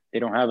they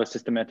don't have a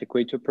systematic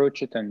way to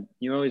approach it. And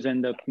you always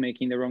end up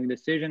making the wrong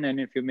decision. And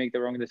if you make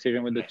the wrong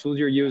decision with the tools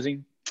you're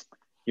using,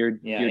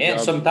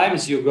 and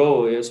sometimes you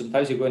go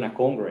in a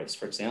congress,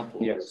 for example,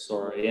 yes,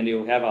 and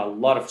you have a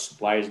lot of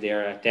suppliers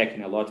there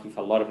attacking a lot with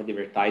a lot of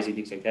advertising,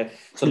 things like that.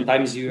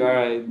 Sometimes you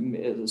are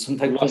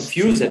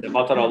confused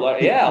about a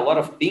lot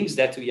of things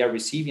that we are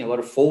receiving, a lot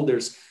of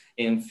folders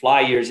and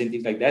flyers and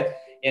things like that.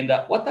 And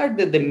what are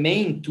the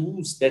main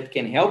tools that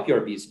can help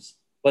your business?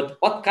 But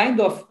what kind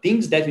of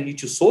things that you need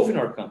to solve in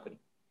our company?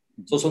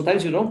 So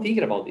sometimes you don't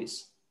think about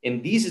this.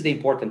 And this is the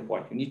important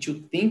point. You need to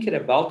think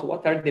about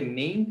what are the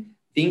main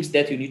things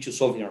that you need to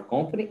solve in your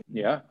company.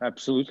 Yeah,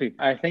 absolutely.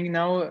 I think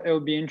now it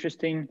will be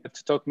interesting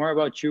to talk more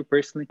about you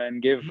personally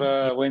and give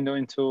a window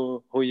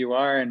into who you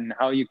are and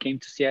how you came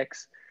to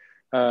CX.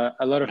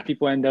 A lot of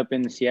people end up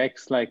in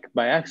CX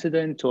by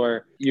accident,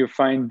 or you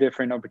find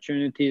different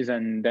opportunities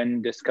and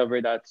then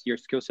discover that your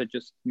skill set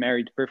just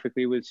married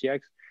perfectly with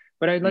CX.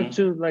 But I'd like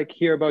to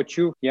hear about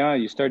you. Yeah,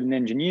 you started in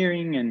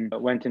engineering and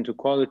went into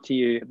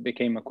quality,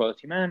 became a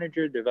quality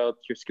manager,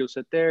 developed your skill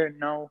set there, and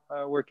now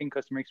working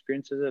customer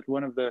experiences at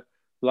one of the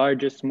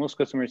largest, most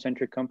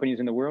customer-centric companies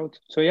in the world.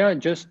 So yeah,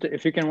 just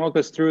if you can walk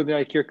us through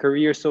your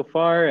career so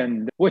far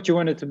and what you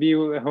wanted to be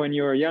when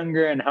you were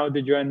younger and how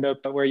did you end up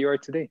where you are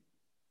today?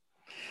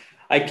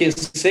 I can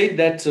say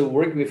that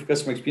working with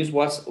customer experience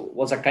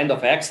was a kind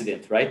of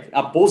accident, right?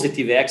 A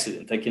positive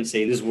accident, I can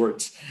say these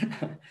words.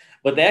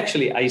 But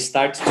actually, I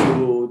started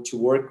to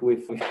work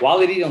with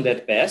quality on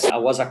that path. I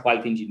was a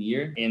quality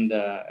engineer,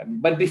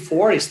 but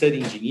before I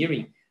studied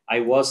engineering, I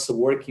was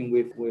working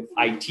with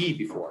IT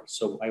before.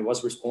 So I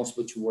was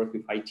responsible to work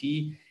with IT.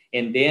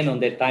 And then on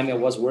that time, I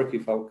was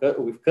working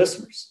with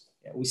customers.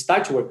 We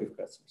start to work with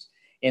customers.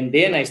 And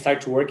then I start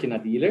to work in a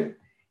dealer,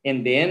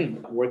 and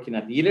then work in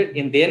a dealer,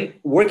 and then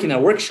work in a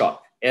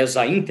workshop as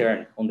an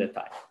intern on that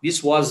time.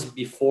 This was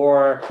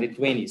before the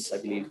 20s, I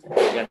believe,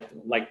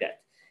 like that.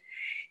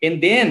 And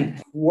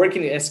then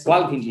working as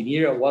quality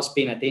engineer, I was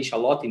paying attention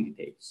a lot in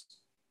details.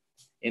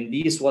 And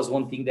this was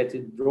one thing that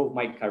drove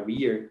my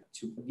career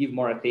to give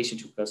more attention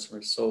to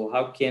customers. So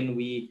how can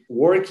we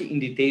work in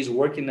details,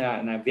 work in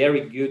a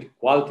very good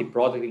quality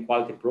product and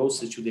quality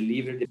process to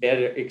deliver the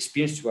better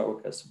experience to our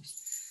customers?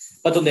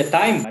 But on that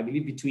time, I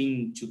believe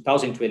between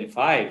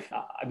 2025,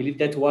 I believe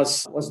that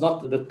was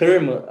not the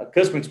term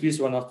customer experience,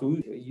 were not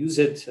to use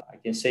it, I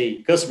can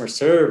say customer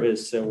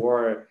service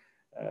or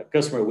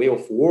customer way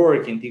of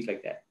work and things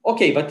like that.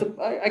 Okay, but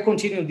I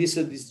continued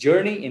this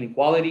journey in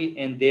quality,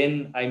 and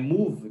then I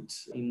moved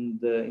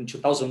in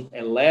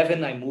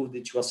 2011. I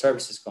moved to a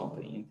services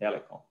company in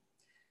telecom.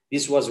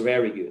 This was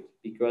very good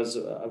because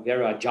a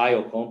very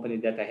agile company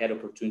that I had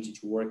opportunity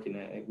to work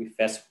with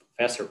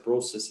faster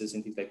processes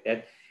and things like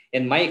that.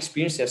 And my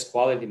experience as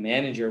quality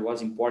manager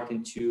was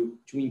important to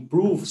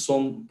improve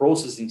some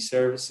processing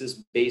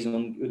services based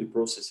on good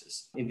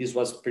processes, and this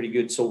was pretty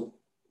good. So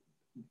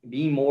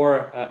being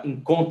more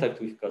in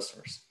contact with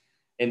customers.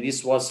 And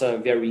this was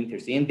very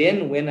interesting. And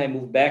then when I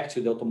moved back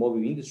to the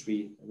automobile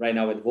industry, right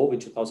now at Volvo in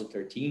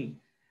 2013,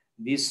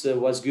 this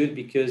was good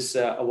because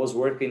I was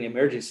working in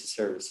emergency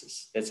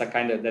services. That's a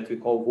kind of that we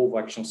call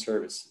Volvo Action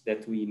Service,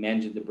 that we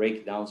manage the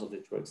breakdowns of the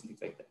trucks and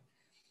things like that.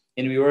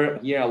 And we were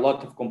hearing a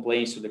lot of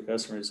complaints to the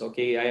customers.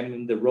 Okay, I am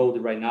in the road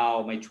right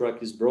now. My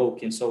truck is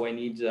broken, so I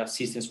need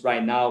assistance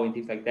right now and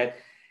things like that.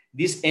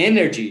 This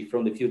energy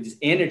from the field, this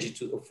energy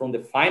from the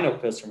final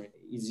customer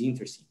is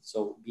interesting.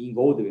 So be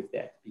involved with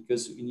that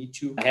because we need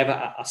to have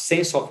a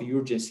sense of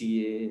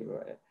urgency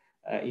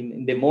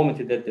in the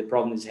moment that the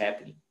problem is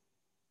happening.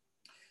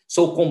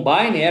 So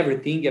combine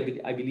everything,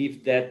 I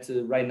believe that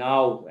right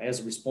now,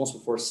 as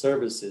responsible for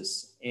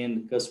services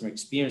and customer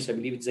experience, I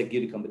believe it's a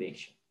good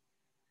combination.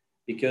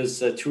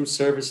 Because through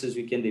services,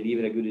 we can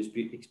deliver a good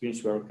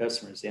experience to our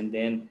customers. And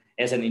then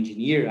as an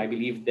engineer, I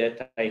believe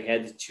that I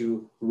had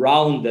to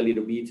round a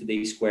little bit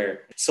the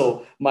square.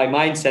 So my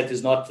mindset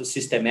is not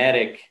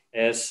systematic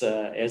as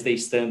the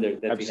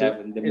standard that Absolutely. we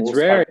have in the it's most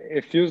rare. part.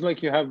 It feels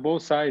like you have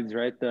both sides,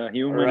 right? The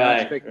human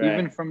aspect,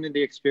 even from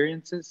the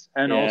experiences,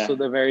 and also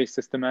the very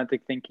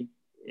systematic thinking.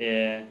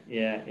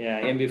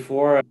 Yeah. And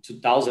before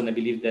 2000, I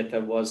believe that I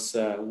was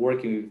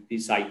working with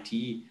this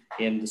IT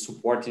and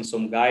supporting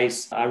some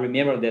guys. I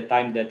remember that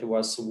time that I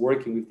was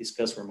working with this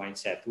customer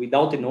mindset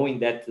without knowing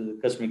that the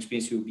customer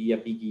experience will be a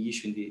big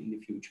issue in the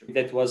future.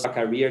 That was a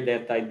career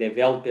that I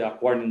developed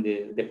according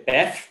to the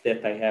path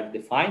that I have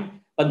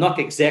defined, but not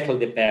exactly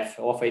the path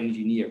of an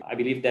engineer. I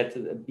believe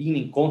that being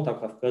in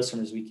contact with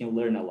customers, we can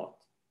learn a lot.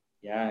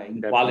 Yeah,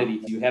 in quality,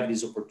 you have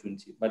this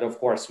opportunity. But of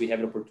course, we have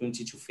an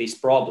opportunity to face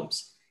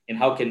problems. And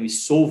how can we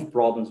solve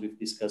problems with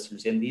these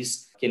customers? And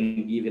this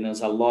can give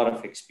us a lot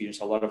of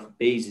experience, a lot of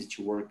basis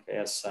to work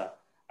as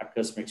a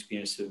customer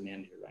experience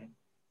manager, right?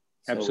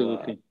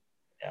 Absolutely.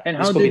 And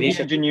how did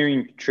the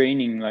engineering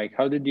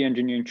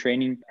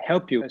training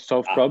help you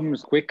solve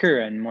problems quicker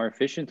and more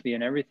efficiently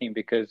and everything?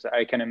 Because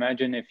I can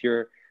imagine if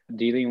you're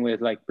dealing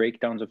with like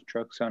breakdowns of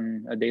trucks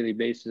on a daily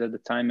basis at the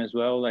time as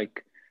well,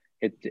 like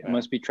it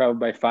must be trial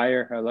by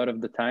fire a lot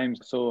of the times.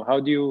 So how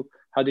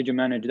did you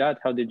manage that?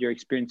 How did your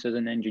experience as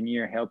an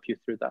engineer help you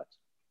through that?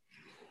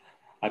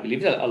 I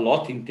believe that a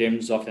lot in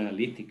terms of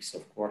analytics,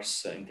 of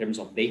course, in terms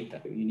of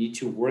data. You need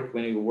to work,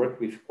 when you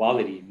work with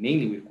quality,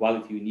 mainly with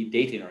quality, you need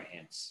data in our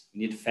hands.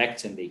 You need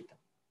facts and data.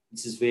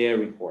 This is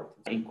very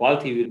important. In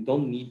quality, you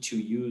don't need to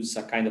use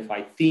a kind of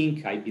I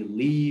think, I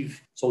believe.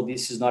 So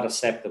this is not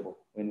acceptable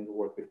when you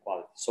work with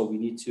quality. So we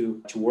need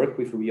to work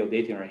with real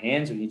data in our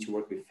hands. We need to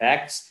work with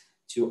facts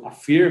to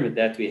affirm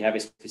that we have a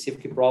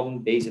specific problem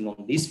based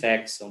on these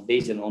facts,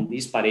 based on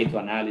this Pareto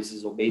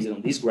analysis, or based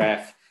on this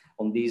graph,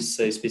 on these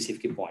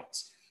specific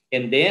points.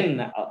 And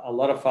then a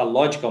lot of a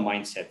logical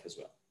mindset as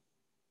well,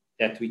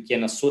 that we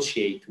can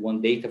associate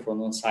one data from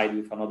one side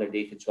with another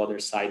data to other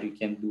side. We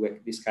can do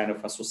this kind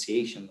of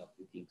association of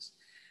the things.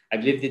 I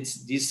believe that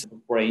this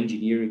for an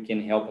engineer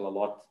can help a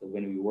lot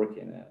when we work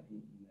in a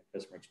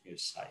customer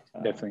experience side.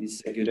 Definitely. This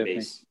is a good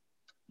base.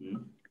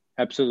 Mm-hmm.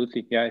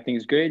 Absolutely. Yeah, I think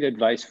it's great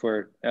advice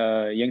for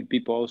young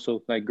people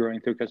also, like growing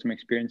through customer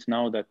experience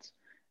now that,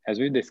 as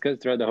we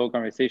discussed throughout the whole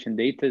conversation,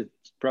 data is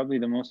probably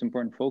the most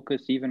important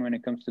focus, even when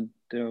it comes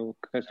to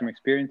customer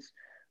experience.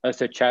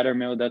 Us at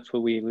Chattermill, that's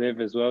what we live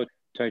as well,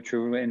 try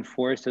to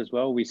enforce as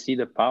well. We see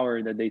the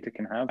power that data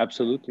can have.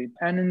 Absolutely.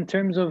 And in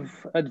terms of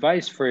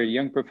advice for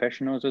young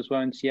professionals as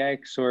well in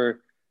CX,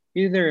 or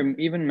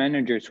even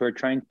managers who are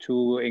trying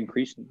to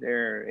increase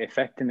their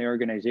effect in the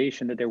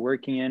organization that they're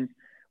working in,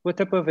 what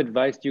type of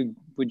advice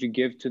would you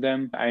give to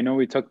them? I know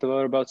we talked a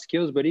lot about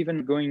skills, but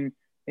even going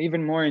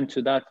even more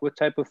into that, what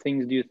type of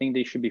things do you think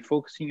they should be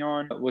focusing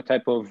on? What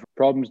type of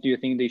problems do you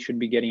think they should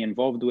be getting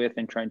involved with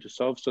and trying to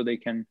solve so they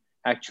can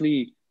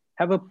actually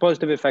have a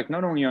positive effect,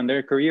 not only on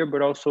their career,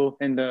 but also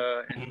in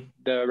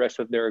the rest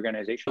of their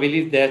organization? I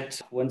believe that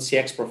one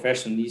CX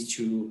professional needs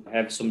to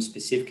have some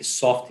specific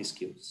soft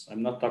skills.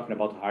 I'm not talking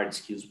about hard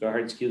skills, but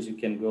hard skills, you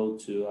can go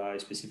to a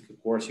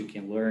specific course, you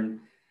can learn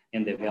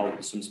and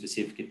develop some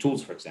specific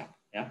tools, for example.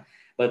 Yeah.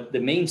 But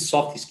the main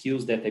soft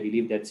skills that I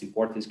believe that's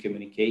important is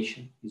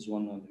communication is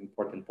one of the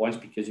important points,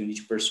 because you need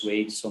to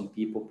persuade some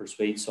people,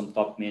 persuade some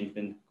top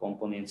management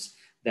components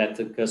that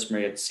the customer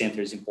at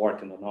center is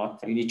important or not.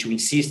 You need to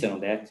insist on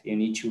that. You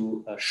need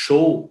to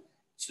show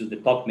to the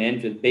top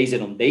management based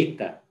on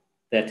data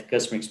that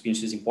customer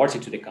experience is important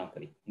to the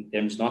company in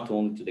terms not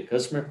only to the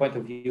customer point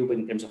of view, but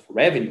in terms of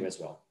revenue as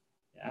well.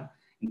 Yeah.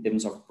 In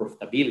terms of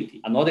profitability.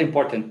 Another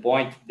important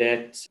point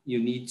that you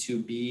need to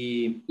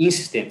be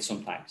insistent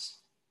sometimes.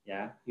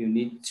 Yeah, you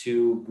need to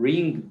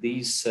bring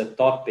these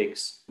topics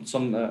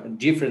some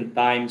different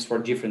times for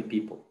different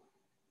people,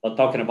 but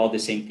talking about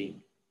the same thing.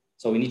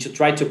 So we need to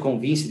try to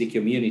convince the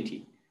community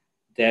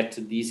that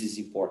this is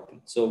important.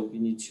 So we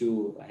need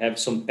to have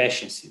some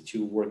patience to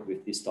work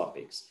with these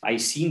topics. I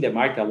see in the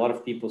market a lot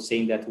of people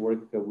saying that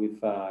work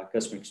with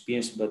customer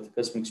experience, but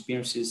customer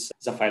experience is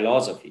a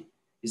philosophy.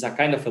 It's a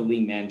kind of a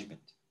lean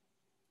management.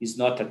 It's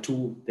not a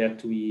tool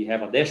that we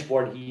have a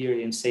dashboard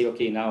here and say,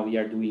 okay, now we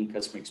are doing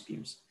customer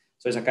experience.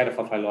 So it's a kind of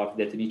a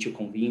philosophy that you need to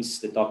convince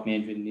the top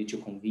management, you need to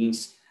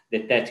convince the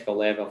technical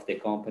level of the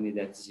company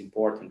that is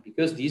important,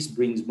 because this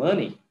brings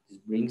money, this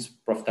brings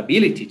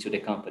profitability to the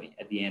company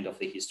at the end of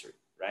the history,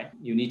 right?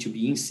 You need to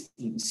be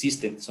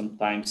insistent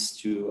sometimes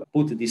to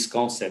put this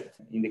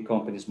concept in the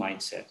company's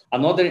mindset.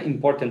 Another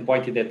important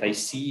point that I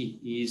see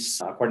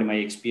is, according to my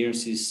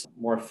experience, is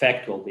more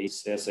factual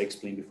based, as I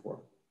explained before.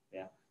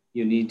 Yeah.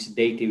 You need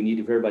data, you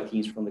need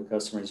verbatims from the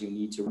customers, you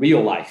need to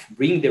real life,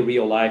 bring the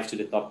real life to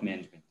the top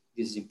management.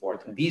 This is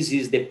important. This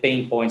is the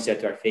pain points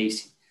that we are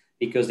facing,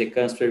 because the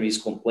customer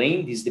is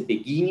complaining. This is the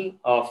beginning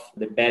of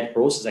the bad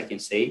process, I can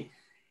say.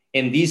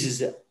 And this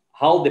is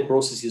how the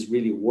process is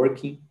really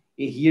working.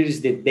 And here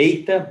is the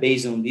data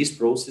based on this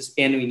process,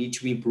 and we need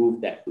to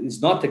improve that.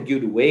 It's not a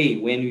good way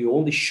when you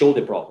only show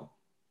the problem.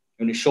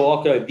 When you show,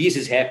 okay, this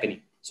is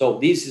happening, so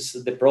this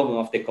is the problem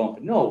of the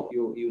company. No,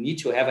 you need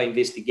to have an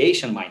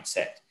investigation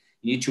mindset.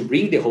 You need to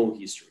bring the whole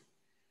history.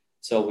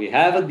 So we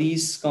have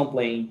this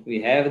complaint,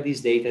 we have this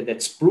data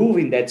that's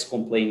proving that this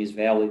complaint is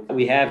valid.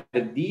 We have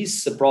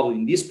this problem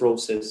in this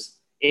process,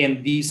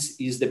 and this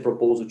is the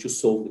proposal to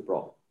solve the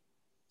problem.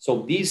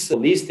 So this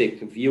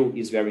holistic view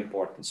is very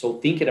important. So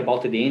thinking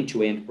about the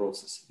end-to-end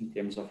process in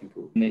terms of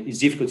improvement. It's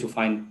difficult to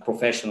find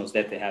professionals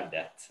that have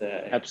that.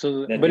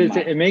 Absolutely. But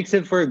it makes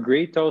it for a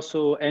great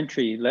also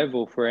entry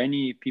level for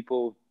any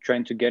people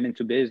trying to get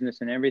into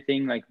business and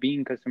everything, like being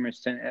in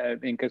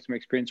customer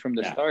experience from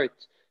the start.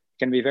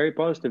 Can be very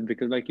positive,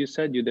 because like you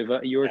said,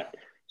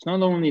 it's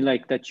not only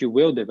like that you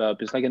will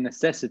develop, it's like a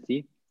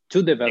necessity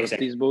to develop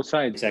these both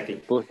sides.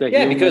 Exactly. Both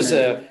because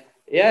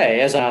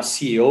as a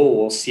CEO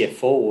or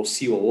CFO or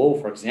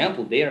COO, for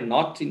example, they are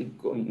not in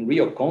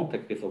real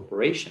contact with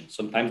operations.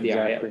 Sometimes they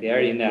are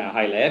in a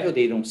high level,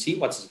 they don't see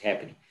what's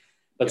happening.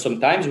 But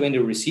sometimes when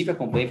you receive a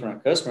complaint from a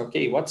customer,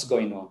 okay, what's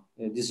going on?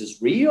 This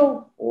is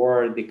real,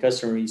 or the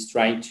customer is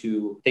trying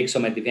to take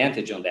some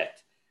advantage on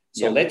that.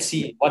 So let's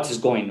see what is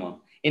going on.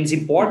 And it's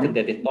important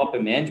that the top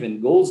management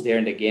goes there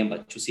in the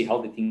gamut to see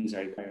how the things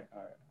are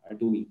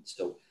doing.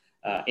 So,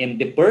 and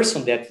the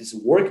person that is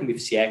working with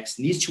CX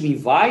needs to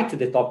invite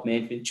the top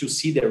management to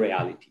see the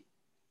reality.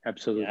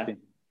 Absolutely. Yeah?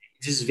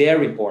 This is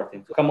very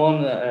important. Come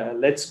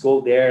on, let's go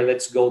there.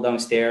 Let's go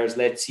downstairs.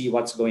 Let's see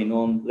what's going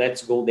on.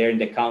 Let's go there in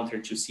the counter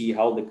to see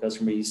how the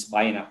customer is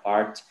buying a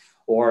part,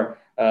 or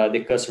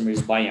the customer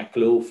is buying a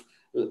cloth.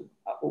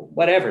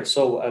 Whatever.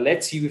 So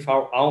let's see with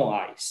our own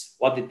eyes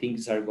what the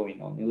things are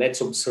going on, and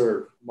let's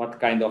observe what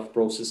kind of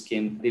process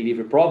can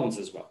deliver problems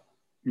as well.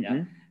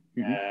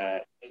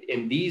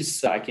 And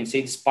these, I can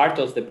say, this part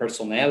of the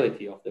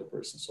personality of the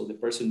person. So the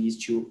person needs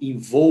to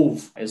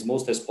involve as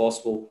much as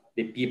possible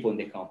the people in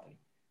the company.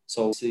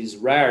 So it's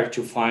rare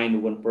to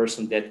find one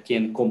person that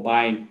can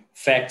combine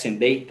facts and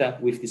data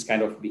with this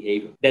kind of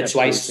behavior. That's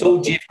why it's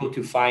so difficult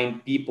to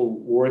find people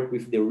work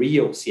with the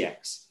real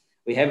CX.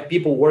 We have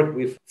people work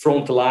with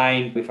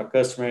frontline, with a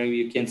customer.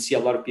 You can see a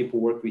lot of people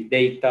work with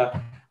data,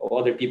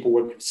 or other people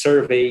work with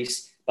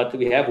surveys. But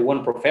we have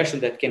one profession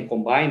that can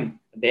combine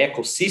the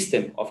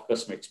ecosystem of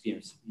customer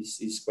experience.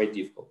 This is quite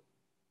difficult.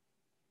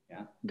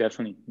 Yeah,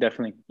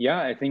 definitely.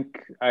 Yeah, I think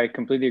I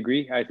completely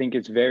agree. I think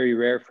it's very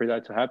rare for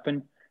that to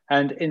happen.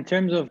 And in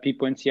terms of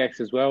people in CX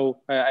as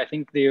well, I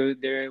think they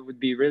would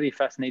be really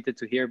fascinated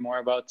to hear more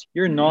about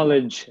your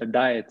knowledge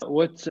diet.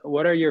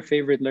 What are your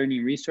favorite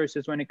learning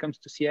resources when it comes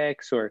to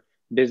CX or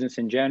business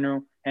in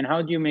general? And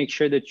how do you make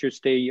sure that you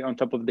stay on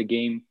top of the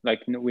game?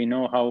 Like, we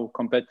know how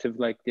competitive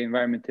like the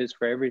environment is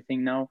for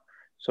everything now.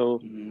 So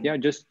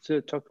just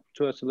talk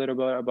to us a little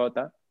bit about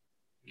that.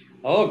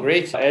 Oh,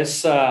 great.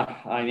 As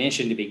I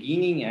mentioned in the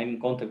beginning, I'm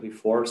in contact with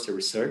Forrester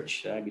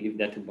Research. I believe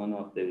that is one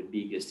of the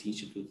biggest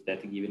institutes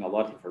that are giving a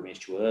lot of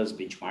information to us,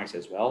 benchmarks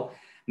as well.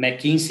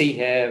 McKinsey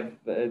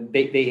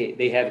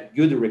they have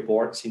good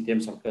reports in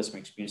terms of customer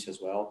experience as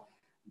well.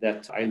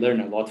 that I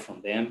learn a lot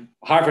from them.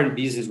 Harvard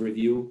Business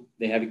Review,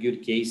 they have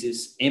good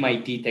cases.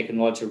 MIT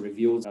Technology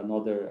Review,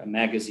 another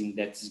magazine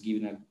that is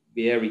giving a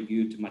very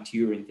good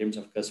material in terms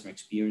of customer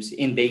experience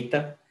in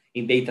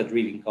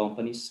data-driven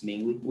companies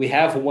mainly. We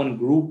have one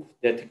group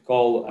that we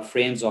call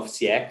Friends of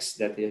CX,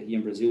 that here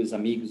in Brazil is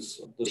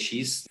Amigos do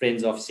X,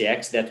 Friends of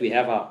CX, that we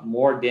have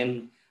more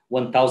than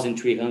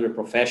 1,300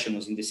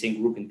 professionals in the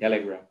same group in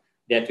Telegram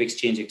that we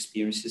exchange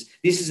experiences.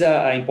 This is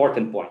an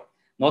important point.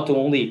 Not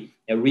only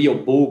real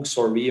books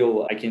or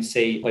real, I can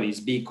say, what is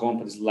big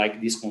companies like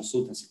these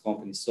consultancy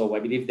companies. So I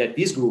believe that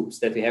these groups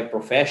that we have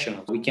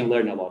professionals, we can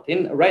learn a lot.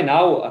 And right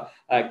now,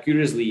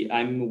 curiously,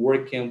 I'm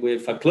working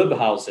with a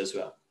Clubhouse as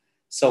well.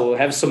 So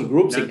have some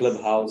groups in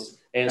Clubhouse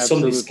and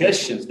Absolutely. Some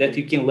discussions that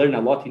you can learn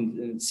a lot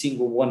in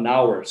single 1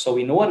 hour. So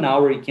in 1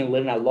 hour, you can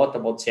learn a lot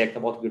about CX,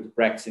 about good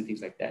practice and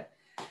things like that.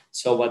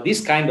 So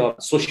this kind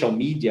of social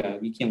media,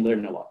 we can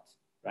learn a lot,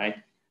 right?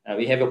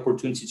 We have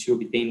opportunity to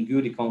obtain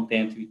good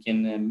content. We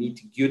can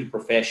meet good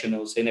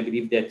professionals, and I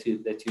believe that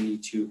you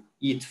need to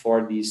eat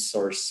for this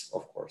source,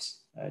 of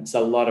course. It's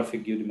a lot of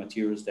good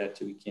materials that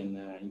we can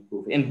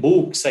improve. And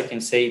books, I can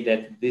say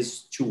that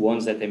these 2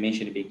 ones that I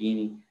mentioned in the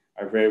beginning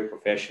are very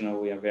professional.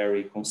 We are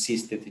very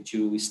consistent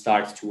to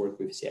start to work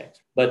with CX.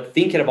 But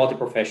thinking about the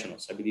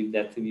professionals, I believe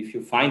that if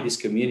you find these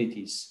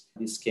communities,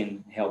 this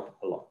can help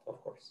a lot,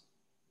 of course.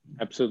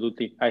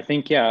 Absolutely. I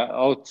think,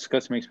 all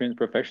customer experience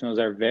professionals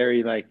are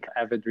very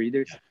avid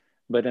readers.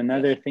 But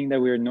another thing that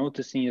we're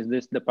noticing is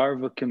the power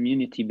of a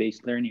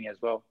community-based learning as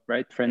well,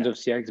 right? Friends of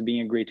CX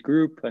being a great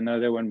group,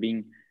 another one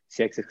being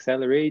CX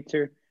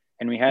Accelerator.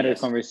 And we had a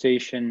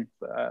conversation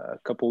a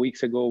couple of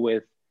weeks ago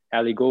with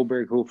Ali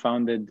Goldberg, who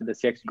founded the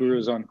CX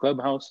Gurus on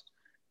Clubhouse,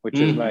 which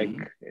is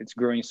it's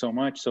growing so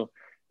much. So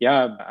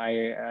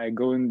I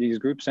go in these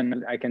groups,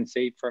 and I can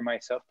say for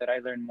myself that I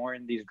learn more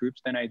in these groups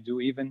than I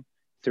do even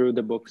through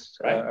the books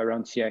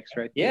around CX,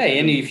 right? Yeah,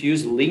 and if you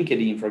use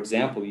LinkedIn, for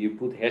example, you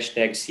put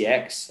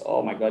 #CX,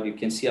 oh my God, you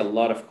can see a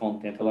lot of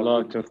content. A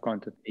lot of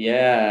content.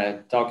 Yeah,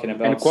 talking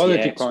about and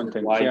quality CX,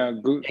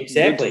 content. Good,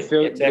 exactly.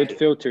 Good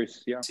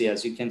filters. Yeah.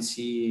 Yes, you can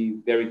see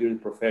very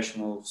good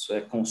professionals,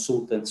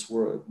 consultants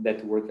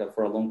that work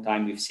for a long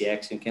time with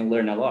CX. You can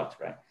learn a lot,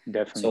 right?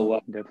 Definitely. So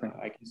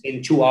I can say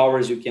in 2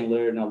 hours, you can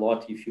learn a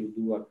lot if you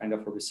do a kind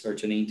of a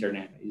research on the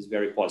internet. It's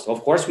very positive.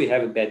 Of course, we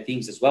have bad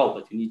things as well,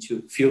 but you need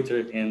to filter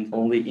and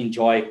only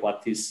enjoy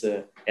what is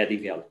adding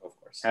value, of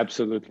course.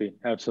 Absolutely.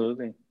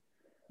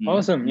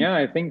 Awesome. Yeah,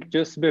 I think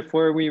just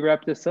before we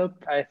wrap this up,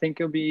 I think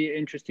it'll be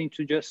interesting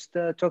to just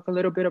talk a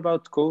little bit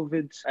about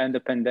COVID and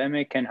the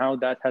pandemic and how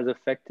that has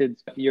affected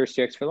your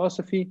CX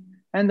philosophy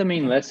and the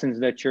main lessons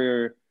that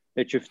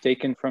you've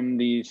taken from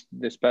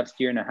this past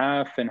year and a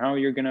half, and how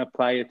you're going to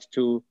apply it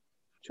to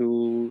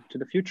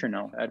the future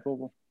now at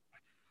Volvo.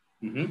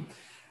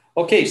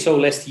 Okay, so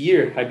last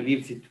year, I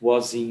believe it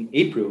was in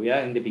April,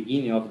 in the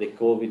beginning of the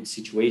COVID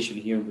situation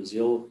here in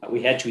Brazil,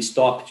 we had to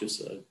stop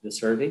the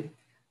survey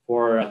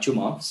for 2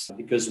 months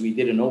because we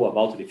didn't know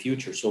about the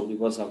future. So it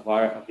was a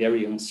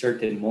very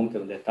uncertain moment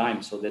at that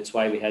time. So that's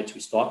why we had to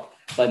stop.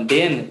 But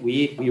then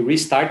we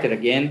restarted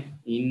again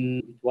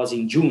it was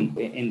in June.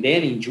 And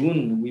then in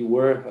June, we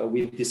were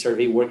with the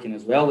survey working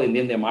as well. And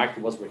then the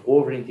market was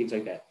recovering, things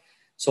like that.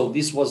 So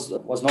this was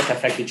not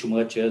affected too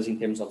much as in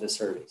terms of the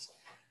surveys.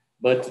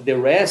 But the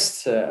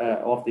rest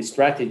of the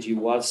strategy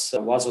was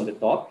on the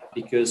top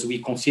because we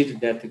considered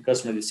that the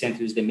customer at the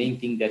center is the main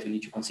thing that we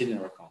need to consider in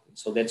our company.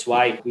 So that's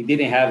why we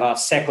didn't have a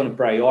second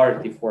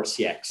priority for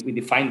CX. We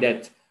defined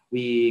that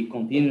we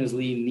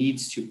continuously need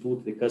to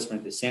put the customer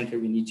at the center.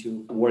 We need to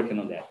work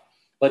on that.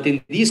 But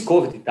in these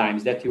COVID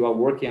times that you are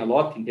working a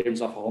lot in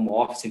terms of home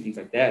office and things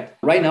like that,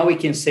 right now we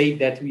can say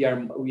that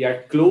we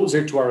are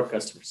closer to our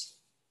customers.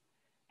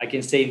 I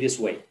can say it this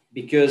way,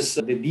 because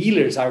the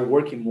dealers are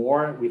working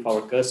more with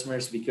our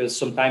customers because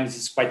sometimes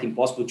it's quite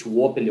impossible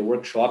to open the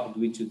workshop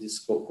due to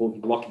this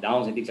COVID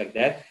lockdowns and things like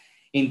that.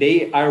 And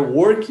they are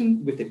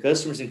working with the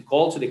customers and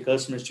call to the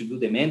customers to do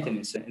the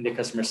maintenance in the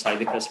customer side,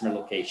 the customer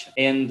location.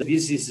 And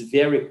this is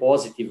very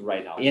positive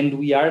right now. And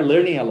we are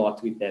learning a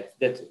lot with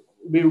that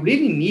we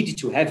really need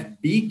to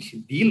have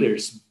big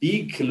dealers,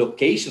 big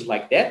locations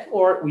like that,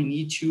 or we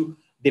need to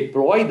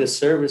deploy the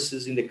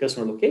services in the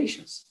customer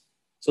locations.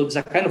 So there's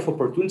a kind of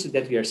opportunity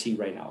that we are seeing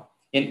right now.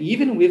 And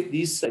even with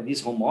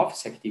this home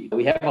office activity,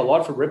 we have a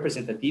lot of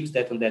representatives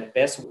that on that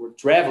past were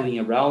traveling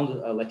around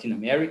Latin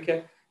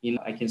America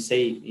I can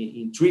say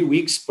in 3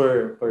 weeks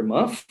per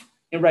month.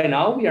 And right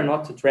now we are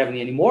not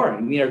traveling anymore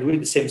and we are doing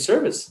the same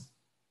service.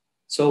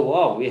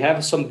 So we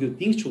have some good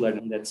things to learn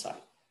on that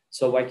side.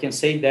 So I can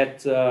say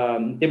that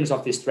in terms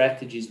of the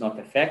strategy is not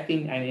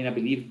affecting, and I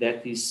believe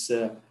that is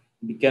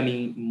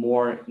becoming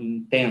more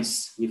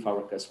intense with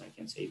our customer, I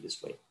can say it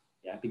this way.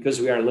 Yeah, because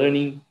we are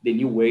learning the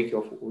new way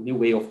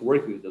of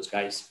working with those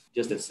guys,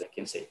 just as I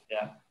can say.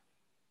 Yeah.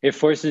 It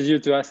forces you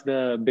to ask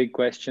the big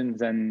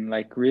questions and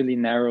like really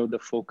narrow the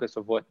focus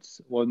of what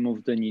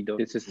moves the needle.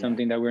 This is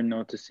something that we're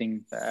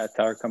noticing at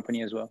our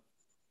company as well.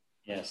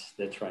 Yes,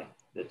 that's right.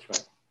 That's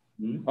right.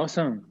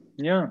 Awesome.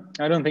 Yeah,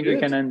 I don't think Good.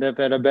 we can end up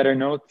at a better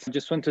note. I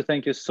just want to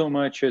thank you so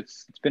much.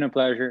 It's been a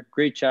pleasure.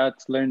 Great chat.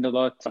 Learned a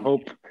lot. I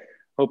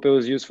hope it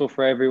was useful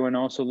for everyone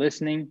also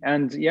listening.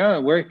 And yeah,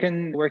 where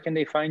can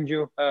they find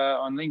you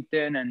on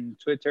LinkedIn and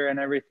Twitter and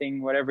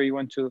everything? Whatever you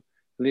want to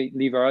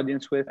leave our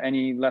audience with.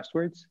 Any last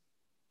words?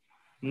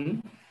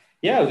 Mm-hmm.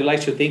 Yeah, I would like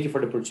to thank you for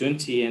the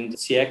opportunity. And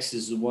CX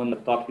is one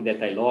topic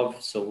that I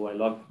love. So I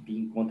love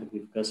being in contact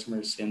with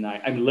customers, and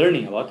I'm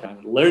learning a lot.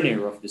 I'm a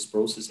learner of this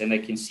process, and I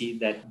can see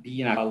that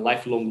being a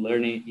lifelong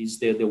learning is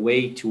the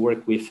way to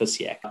work with a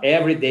CX.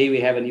 Every day we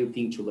have a new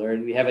thing to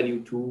learn. We have a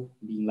new tool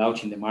being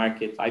launched in the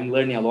market. I'm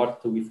learning a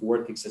lot with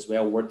Wortex as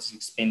well. Wortex is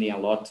expanding a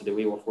lot to the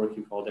way of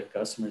working with other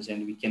customers,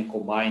 and we can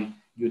combine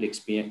good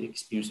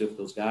experience with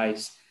those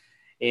guys.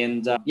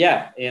 And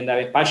and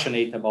I'm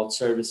passionate about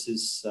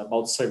services,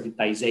 about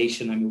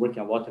servitization. I'm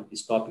working a lot of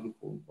this topic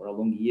for a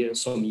long year,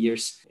 some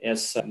years.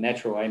 As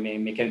natural, I'm a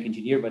mechanical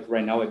engineer, but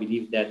right now I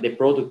believe that the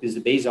product is the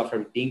base of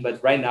everything.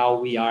 But right now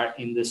we are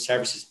in the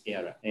services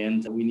era,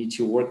 and we need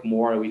to work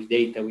more with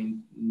data. We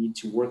need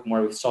to work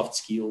more with soft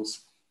skills.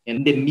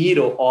 In the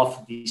middle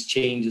of these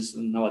changes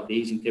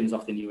nowadays in terms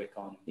of the new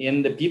economy.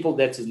 And the people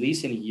that is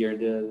listening here,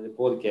 the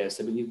podcast,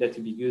 I believe that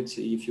would be good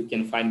if you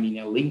can find me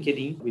on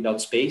LinkedIn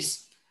without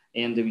space,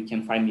 and we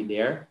can find me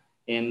there.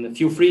 And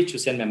feel free to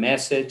send me a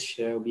message.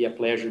 It'll be a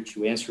pleasure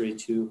to answer it,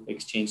 to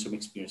exchange some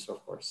experience,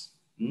 of course.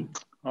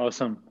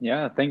 Awesome.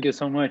 Yeah, thank you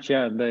so much.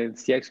 Yeah, the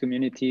CX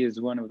community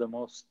is one of the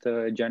most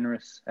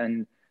generous,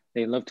 and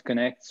they love to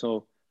connect.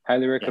 So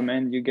highly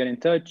recommend you get in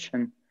touch.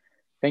 And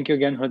thank you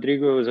again,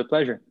 Rodrigo. It was a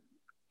pleasure.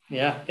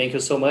 Yeah, thank you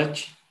so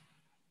much.